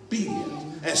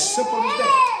obedient. As simple as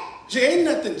that. See, ain't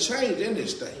nothing changed in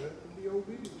this thing.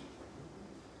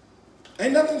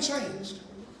 Ain't nothing changed.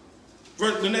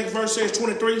 The next verse says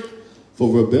 23. For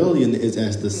rebellion is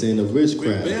as the sin of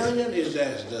witchcraft. Rebellion is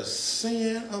as the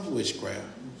sin of witchcraft.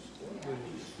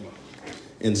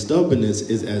 And stubbornness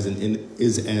is as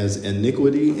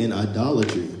iniquity and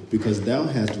idolatry, because thou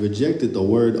hast rejected the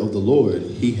word of the Lord.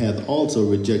 He hath also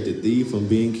rejected thee from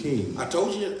being king. I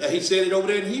told you, he said it over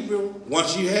there in Hebrew.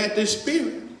 Once you had this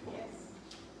spirit,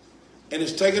 and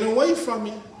it's taken away from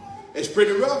you, it's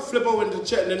pretty rough. Flip over into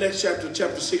the next chapter,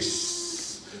 chapter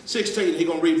 16. He's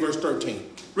going to read verse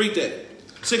 13. Read that.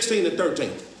 16 and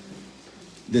 13.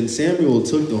 Then Samuel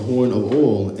took the horn of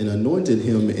oil and anointed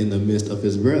him in the midst of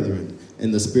his brethren.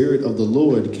 And the Spirit of the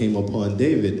Lord came upon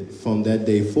David from that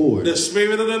day forward. The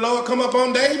Spirit of the Lord come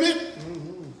upon David?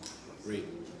 Read.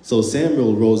 So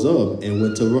Samuel rose up and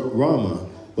went to Ramah.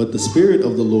 But the Spirit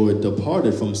of the Lord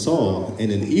departed from Saul,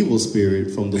 and an evil spirit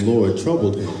from the Lord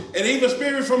troubled him. An evil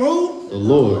spirit from who? The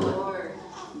Lord.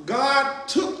 God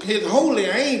took his holy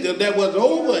angel that was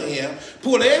over him,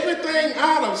 pulled everything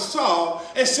out of Saul,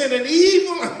 and sent an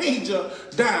evil angel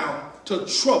down to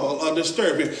trouble or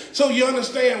disturb him. So you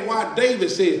understand why David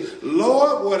said,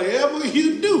 Lord, whatever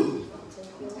you do,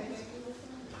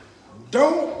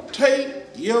 don't take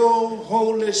your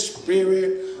Holy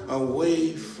Spirit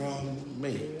away from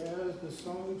me.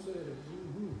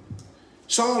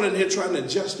 Saul in here trying to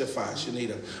justify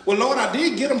Shanita. Well, Lord, I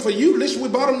did get them for you. Listen, we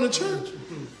bought them to church.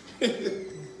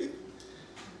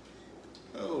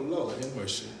 Oh, Lord, have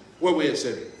mercy. Where we at,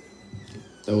 said it?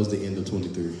 That was the end of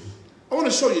 23. I want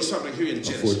to show you something here in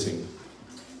Genesis. 14.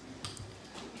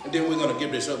 And then we're going to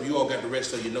give this up. You all got the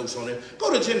rest of your notes on it.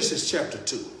 Go to Genesis chapter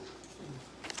 2.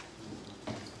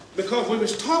 Because we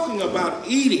was talking about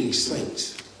eating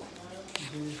saints.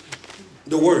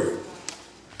 The word.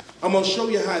 I'm going to show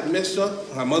you how it messed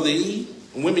up, how Mother Eve.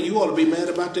 And women, you ought to be mad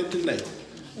about that tonight.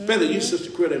 Fella, you,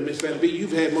 Sister Critter, and Miss Vanna B,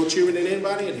 you've had more children than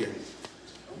anybody in here.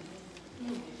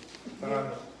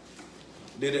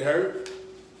 Did it hurt?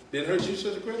 Did it hurt you,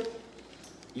 Sister Critter?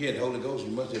 You had the Holy Ghost,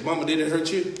 you must have. Mama, did it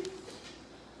hurt you?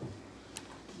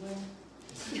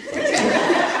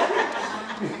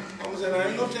 Mama said, I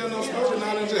ain't going to tell no story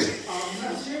now.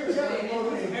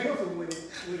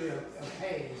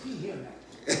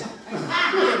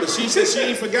 Yeah, but she said she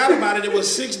ain't forgot about it. It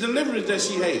was 6 deliveries that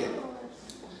she had.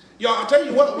 Y'all, I'll tell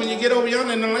you what, when you get over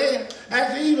yonder in the land,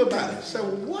 ask Eve about it. So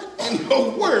what in the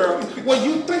world were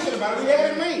you thinking about it? He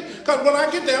had it made. Because when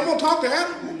I get there, I'm going to talk to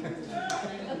Adam.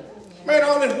 Man,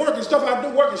 all this work and stuff I do,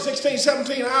 working 16,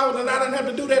 17 hours, and I don't have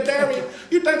to do that, Darian.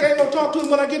 You think I ain't going to talk to him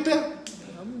when I get there?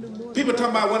 People talking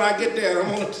about when I get there,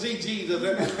 I'm going to see Jesus.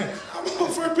 I'm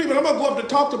going to go up to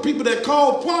talk to people that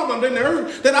caused problems in the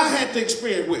earth that I had to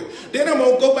experience with. Then I'm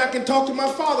going to go back and talk to my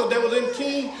father that was in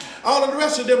King, all of the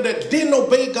rest of them that didn't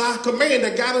obey God's command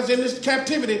that got us in this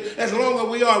captivity. As long as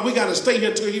we got to stay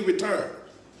here till he returns.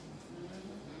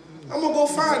 I'm going to go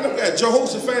find them guys,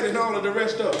 Jehoshaphat and all of the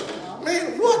rest of them.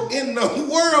 Man, what in the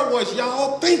world was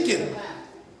y'all thinking?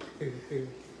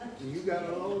 You got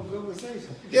a long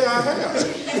conversation. Yeah, I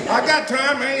have. I got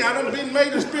time, man. I done been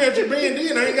made a spiritual being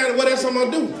then. I ain't got what else I'm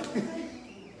going to do.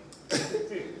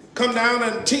 Come down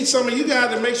and teach some of you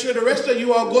guys and make sure the rest of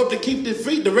you all go up to keep the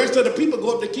feet. The rest of the people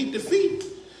go up to keep the feet.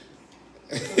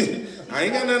 I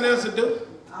ain't got nothing else to do.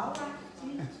 I'm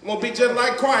going to be just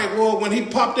like Christ. Well, when he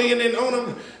popped in and on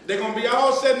them, they're going to be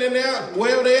all sitting in there,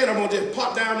 well there, and I'm going to just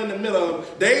pop down in the middle of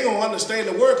them. They ain't going to understand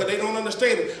the word because they don't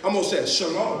understand it. I'm going to say,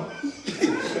 shalom.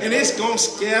 And it's going to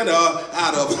scare the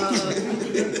out of them.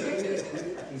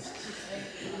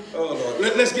 Oh,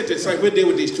 Lord. Let's get this. We'll deal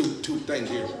with these two things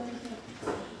here.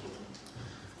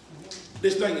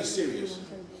 This thing is serious,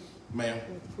 ma'am.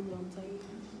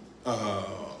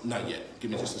 Not yet.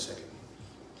 Give me just a second.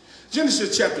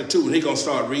 Genesis chapter 2, and he's going to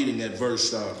start reading at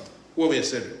verse, what we had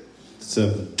said?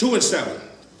 7. 2 and 7.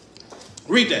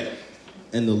 Read that.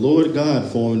 And the Lord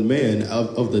God formed man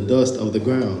of the dust of the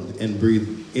ground, and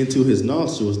breathed into his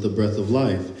nostrils the breath of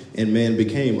life, and man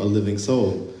became a living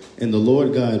soul. And the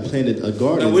Lord God planted a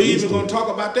garden. Now we're even going to talk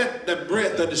about that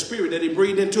breath of the spirit that he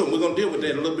breathed into him. We're going to deal with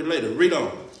that a little bit later. Read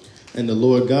on. And the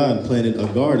Lord God planted a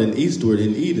garden eastward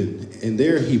in Eden, and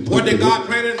there he put... What did God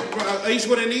plant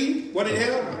eastward in Eden? What did he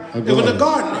have? It was a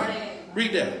garden.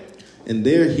 Read that. And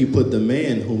there he put the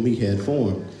man whom he had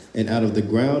formed. And out of the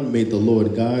ground made the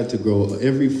Lord God to grow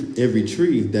every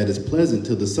tree that is pleasant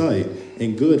to the sight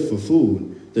and good for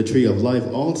food, the tree of life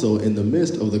also in the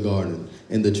midst of the garden,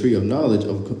 and the tree of knowledge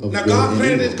of Now good God and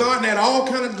planted evil. this garden, had all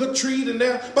kind of good trees in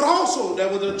there, but also there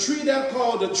was a tree that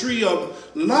called the tree of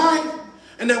life,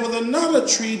 and there was another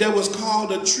tree that was called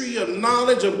the tree of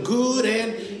knowledge of good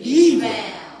and evil.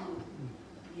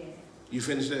 You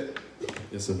finished that?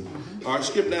 Yes, sir. All right,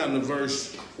 skip down to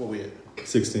verse, where we at?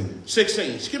 16.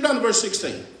 16. Skip down to verse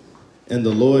 16. And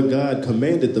the Lord God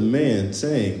commanded the man,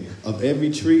 saying, of every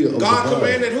tree of God the garden,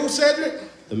 commanded who, Cedric?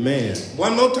 the man.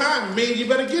 One more time. Man, you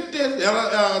better get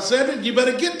this. Cedric, you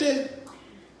better get this.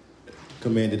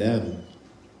 Commanded Adam.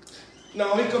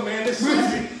 No, he commanded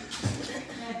Cedric.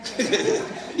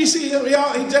 You see him,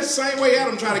 y'all, he just the same way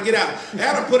Adam trying to get out.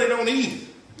 Adam put it on Eve.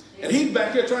 And he's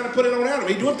back here trying to put it on Adam.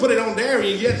 He didn't put it on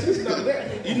Darian yet. It's not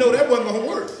there. You know that wasn't going to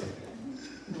work.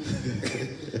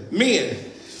 Men,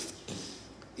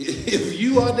 if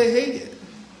you are the head,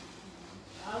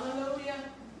 Hallelujah.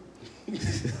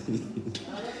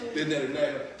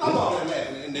 then come on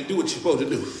and then do what you're supposed to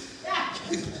do.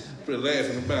 Quit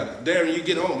laughing about it. Darren, you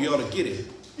get home, you ought to get it.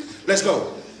 Let's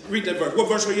go. Read that verse. What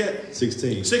verse are you at?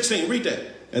 16. 16. Read that.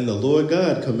 And the Lord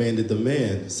God commanded the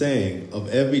man, saying, of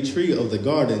every tree of the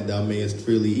garden thou mayest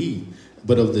freely eat,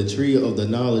 but of the tree of the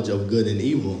knowledge of good and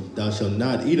evil thou shalt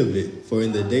not eat of it, for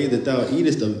in the day that thou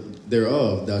eatest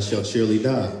thereof thou shalt surely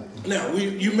die. Now,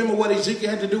 you remember what Ezekiel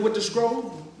had to do with the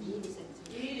scroll?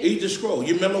 Eat the scroll.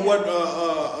 You remember what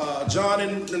John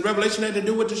in Revelation had to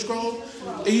do with the scroll?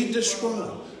 Eat the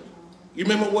scroll. You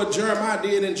remember what Jeremiah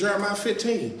did in Jeremiah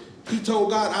 15? He told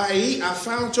God, I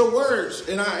found your words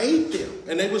and I ate them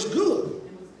and they was good.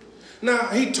 Now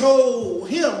he told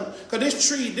him, because this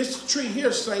tree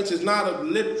here, saints, is not a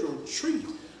literal tree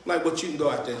like what you can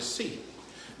go out there and see.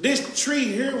 This tree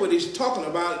here, what he's talking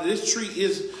about, this tree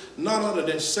is none other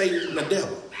than Satan, the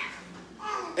devil.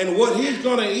 And what he's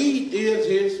going to eat is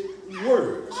his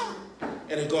words.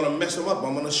 And it's going to mess him up.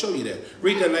 I'm going to show you that.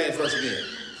 Read that last verse again.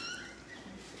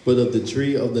 But of the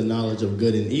tree of the knowledge of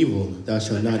good and evil thou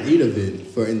shalt not eat of it,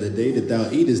 for in the day that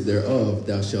thou eatest thereof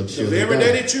thou shalt surely die. The very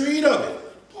day that you eat of it,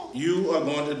 you are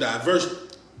going to die.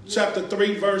 Chapter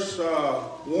 3, verse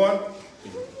 1.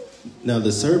 Now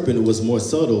the serpent was more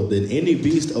subtle than any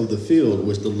beast of the field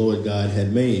which the Lord God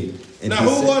had made. And Now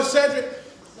who was Cedric?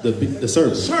 The serpent. The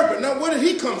serpent. Now where did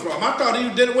he come from? I thought he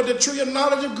did it with the tree of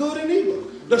knowledge of good and evil.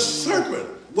 The serpent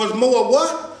was more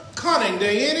what? Cunning than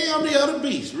any of the other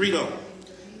beasts. Read on.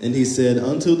 And he said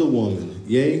unto the woman,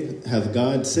 Yea, hath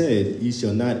God said, ye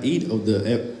shall not eat of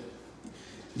the...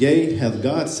 Yea, hath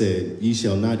God said, ye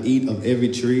shall not eat of every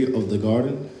tree of the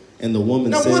garden? And the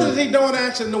woman now said... Now what is he doing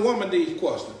asking the woman these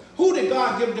questions? Who did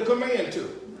God give the command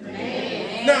to?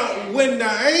 Man. Now when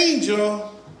the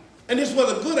angel, and this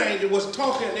was a good angel, was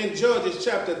talking in Judges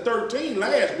chapter 13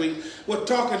 last week, was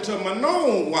talking to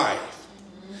Manon's wife.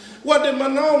 What did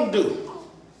Manon do?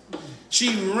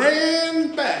 She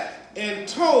ran back and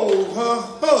told her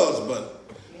husband,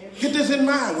 get this in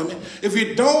mind, women, if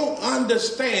you don't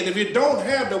understand, if you don't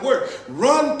have the word,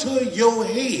 run to your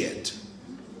head.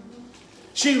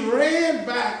 She ran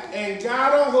back and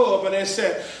got her husband and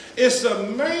said, it's a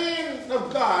man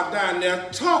of God down there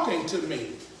talking to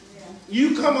me.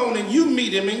 You come on and you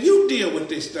meet him and you deal with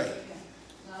this thing.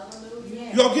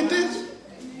 You all get this?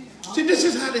 See, this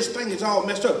is how this thing is all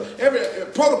messed up. Every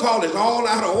protocol is all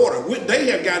out of order.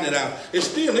 They have gotten it out. It's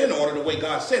still in order the way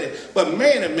God said it. But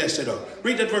man have messed it up.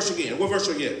 Read that verse again. What verse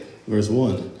are you at? Verse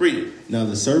 1. Read it. Now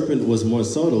the serpent was more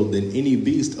subtle than any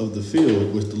beast of the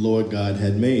field which the Lord God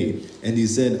had made. And he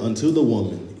said unto the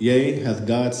woman, Yea, hath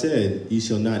God said, ye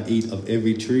shall not eat of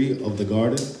every tree of the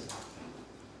garden?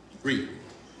 Read.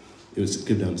 It was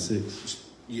skip down to 6.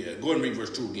 Yeah, go ahead and read verse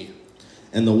 2 again.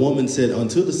 And the woman said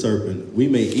unto the serpent, we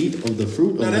may eat of the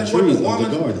fruit of the trees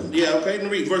of the garden. Yeah, okay, and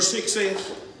read. Verse 6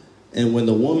 says. And when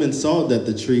the woman saw that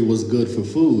the tree was good for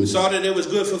food. Saw that it was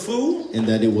good for food. And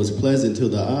that it was pleasant to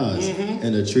the eyes.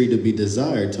 And a tree to be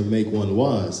desired to make one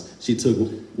wise. She took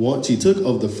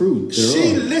of the fruit thereof.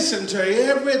 She listened to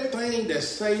everything that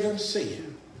Satan said.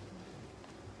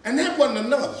 And that wasn't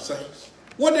enough, saints.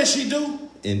 What did she do?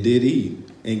 And did eat.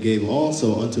 And gave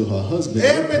also unto her husband.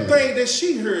 Everything that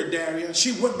she heard, Darian,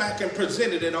 she went back and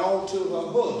presented it all to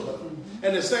her husband.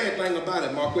 And the sad thing about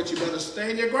it, Marquette, you better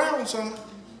stand your ground, son.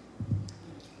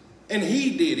 And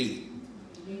he did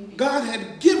eat. God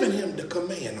had given him the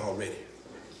command already.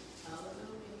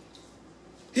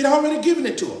 He'd already given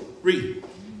it to him. Read.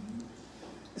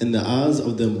 And the eyes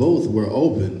of them both were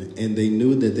open, and they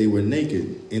knew that they were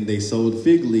naked, and they sewed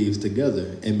fig leaves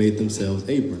together and made themselves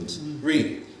aprons.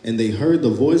 Read. And they heard the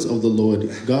voice of the Lord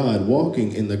God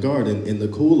walking in the garden in the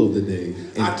cool of the day.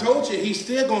 And I told you, he's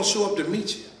still going to show up to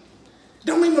meet you.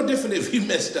 Don't make no difference if he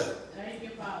messed up. Thank you,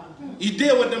 Father. You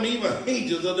deal with them evil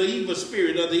angels or the evil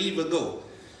spirit or the evil ghost.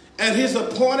 At his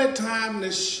appointed time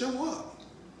to show up.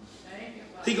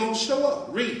 He gonna show up.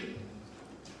 Read.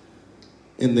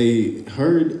 And they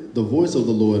heard the voice of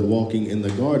the Lord walking in the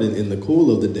garden in the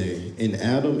cool of the day. And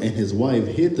Adam and his wife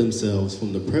hid themselves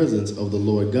from the presence of the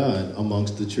Lord God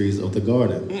amongst the trees of the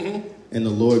garden. Mm-hmm. And the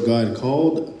Lord God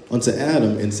called unto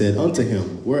Adam and said unto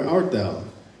him, Where art thou?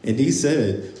 And he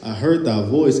said, I heard thy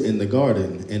voice in the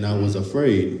garden, and I was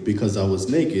afraid, because I was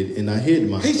naked, and I hid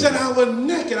myself. He said, I was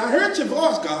naked. I heard your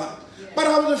voice, God, but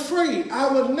I was afraid.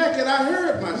 I was naked. I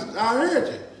heard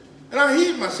you, and I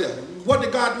hid myself. What's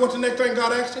the next thing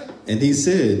God asked him? And he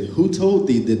said, Who told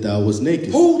thee that thou was naked?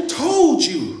 Who told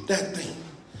you that thing?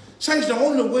 Saints, the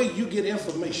only way you get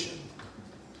information,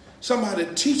 somebody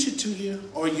teach it to you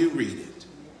or you read it.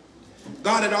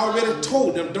 God had already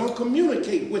told them, don't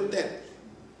communicate with that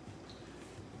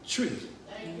tree.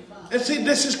 And see,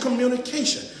 this is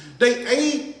communication. They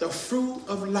ate the fruit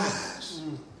of lies.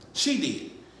 She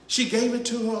did. She gave it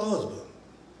to her husband,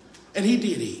 and he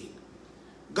did eat.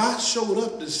 God showed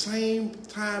up the same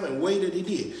time and way that he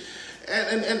did.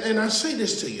 And I say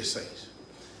this to you, saints.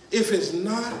 If it's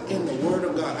not in the word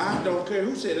of God, I don't care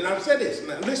who said it. And I've said this.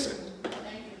 Now listen.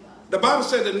 The Bible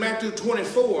said in Matthew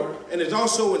 24, and it's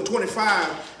also in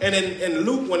 25, and in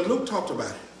Luke, when Luke talked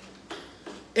about it.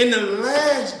 In the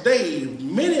last days,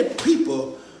 many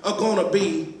people are going to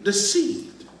be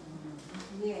deceived.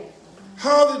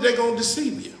 How are they going to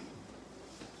deceive you?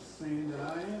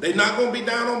 They're not going to be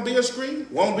down on Beale Street,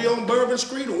 won't be on Bourbon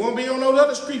Street, or won't be on those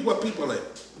other streets where people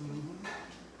live.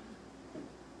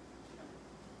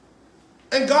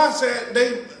 And God said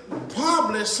they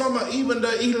probably, some of even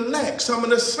the elect, some of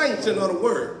the saints, in other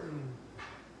words,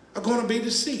 are going to be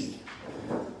deceived.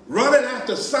 Running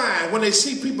after signs when they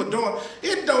see people doing,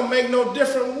 it don't make no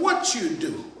difference what you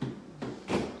do.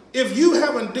 If you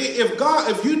haven't,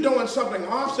 if you're doing something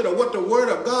opposite of what the word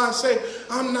of God say,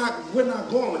 we're not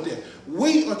going with it.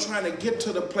 We are trying to get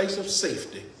to the place of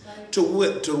safety, to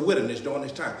wilderness during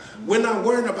this time. We're not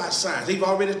worrying about signs. He's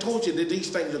already told you that these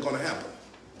things are going to happen.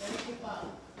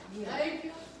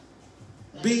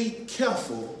 Be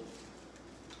careful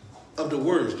of the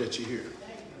words that you hear.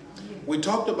 We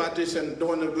talked about this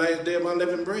during the last day of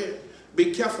unleavened bread.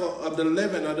 Be careful of the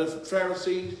leaven of the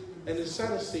Pharisees and the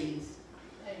Sadducees.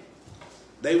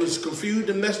 They was confused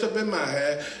and messed up in my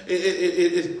head.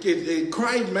 It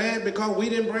cried mad because we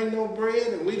didn't bring no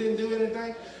bread and we didn't do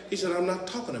anything. He said, I'm not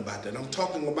talking about that. I'm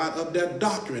talking about of their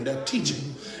doctrine, their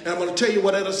teaching. And I'm going to tell you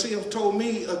what Elder Seals told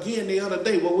me again the other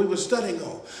day, what we were studying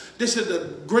on. This is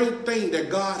the great thing that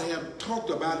God had talked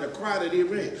about, the cry that he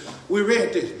read. We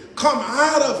read this. Come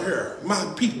out of her,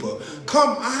 my people.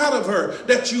 Come out of her,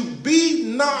 that you be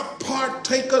not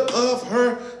partaker of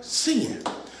her sin,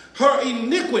 her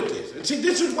iniquities. And see,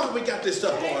 this is why we got this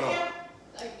stuff going on.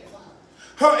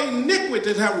 Her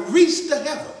iniquities have reached the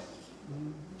heaven.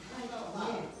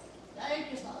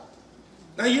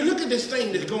 Now you look at this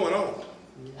thing that's going on.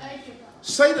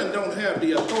 Satan don't have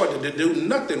the authority to do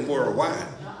nothing worldwide.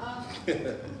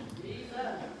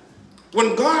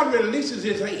 When God releases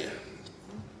his hand,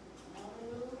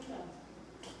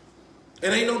 it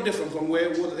ain't no different from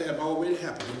where it would have already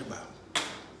happened in the Bible.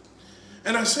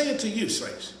 And I say it to you,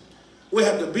 saints. We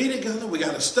have to be together. We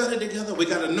got to study together. We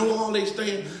got to know all these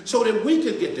things so that we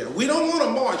can get there. We don't want to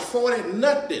march 40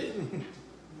 nothing.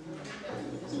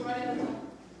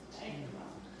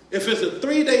 If it's a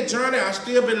 3-day journey, I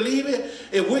still believe it.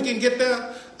 If we can get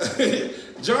there,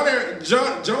 Jonah was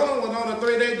on a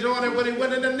 3-day journey when he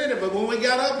went in the Nineveh. But when we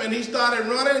got up and he started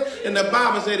running, and the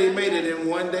Bible said he made it in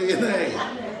 1 day and a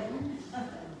half.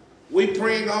 We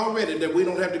praying already that we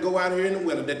don't have to go out here in the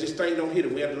winter, that this thing don't hit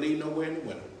it. We have to leave nowhere in the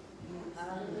winter.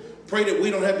 Pray that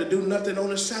we don't have to do nothing on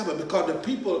the Sabbath, because the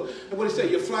people, what do you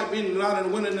say, your flight being allowed in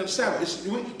the winter and the Sabbath.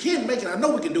 We can't make it. I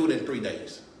know we can do it in 3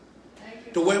 days.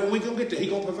 To wherever we can get there, he's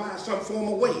going to provide some form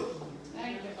of way.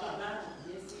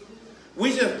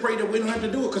 We just pray that we don't have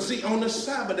to do it. Because see, on the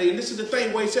Sabbath day, and this is the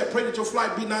thing where he said, pray that your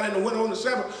flight be not in the winter on the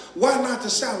Sabbath. Why not the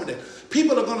Sabbath day?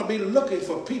 People are going to be looking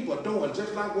for people doing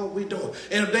just like what we're doing.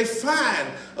 And if they find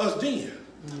us then,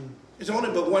 it's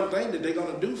only but one thing that they're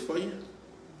going to do for you.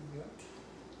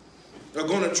 They're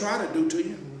going to try to do to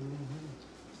you.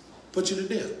 Put you to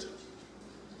death.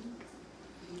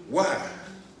 Why?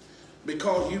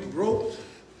 Because you broke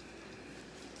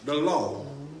the law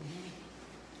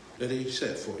that he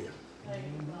set for you.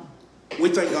 We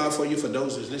thank God for you, for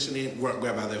those that's listening.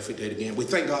 Grab out there 58 again. We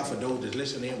thank God for those that's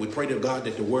listening. We pray to God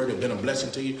that the word has been a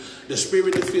blessing to you. The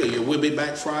spirit to fill you. We'll be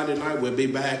back Friday night. We'll be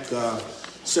back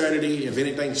Saturday. If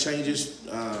anything changes,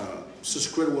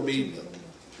 Sister Critter will be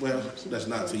Well, that's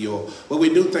not for you all. But we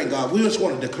do thank God. We just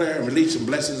want to declare and release some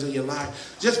blessings in your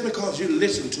life. Just because you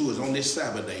listen to us on this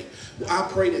Sabbath day, I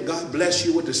pray that God bless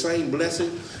you with the same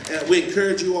blessing. And we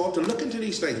encourage you all to look into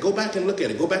these things. Go back and look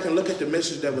at it. Go back and look at the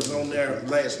message that was on there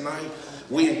last night.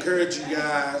 We encourage you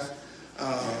guys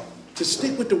to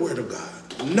stick with the Word of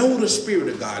God. Know the Spirit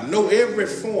of God. Know every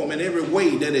form and every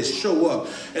way that it show up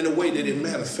and the way that it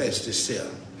manifests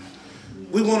itself.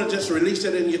 We want to just release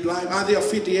that in your life. Isaiah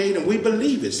 58, and we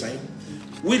believe it, saint.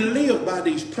 We live by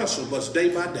these principles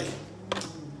day by day.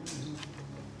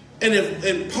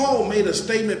 And Paul made a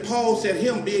statement. Paul said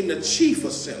him being the chief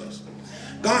of sinners.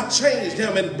 God changed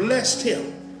him and blessed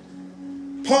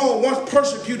him. Paul once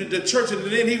persecuted the church, and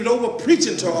then he was over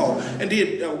preaching to all and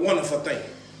did a wonderful thing.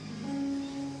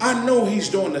 I know he's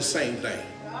doing the same thing.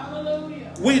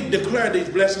 Hallelujah. We declare these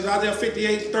blessings. Isaiah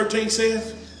 58:13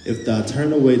 says, If thou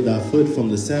turn away thy foot from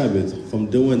the Sabbath,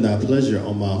 from doing thy pleasure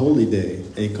on my holy day,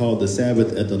 and call the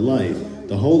Sabbath a delight,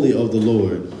 the holy of the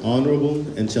Lord, honorable,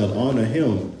 and shalt honor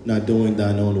him, not doing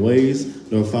thine own ways,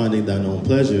 nor finding thine own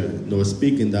pleasure, nor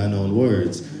speaking thine own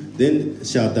words, then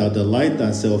shalt thou delight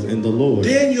thyself in the Lord.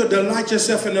 Then you'll delight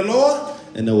yourself in the Lord.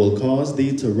 And I will cause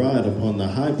thee to ride upon the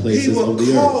high places of the earth.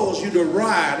 He will cause you to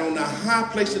ride on the high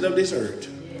places of this earth.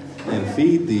 And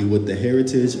feed thee with the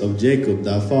heritage of Jacob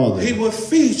thy father. He will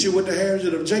feed you with the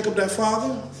heritage of Jacob thy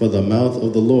father. For the mouth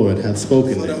of the Lord hath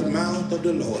spoken For it. the mouth of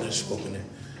the Lord has spoken it.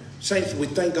 Saints, we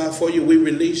thank God for you. We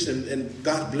release and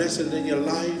God blessings in your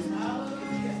life.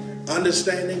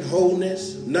 Understanding,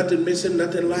 wholeness, nothing missing,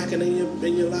 nothing lacking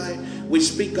in your life. We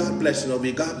speak God blessing over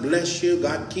you. God bless you.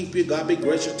 God keep you. God be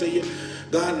gracious to you.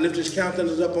 God lift his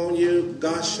countenance up on you.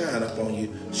 God shine up on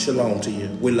you. Shalom to you.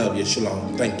 We love you.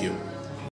 Shalom. Thank you.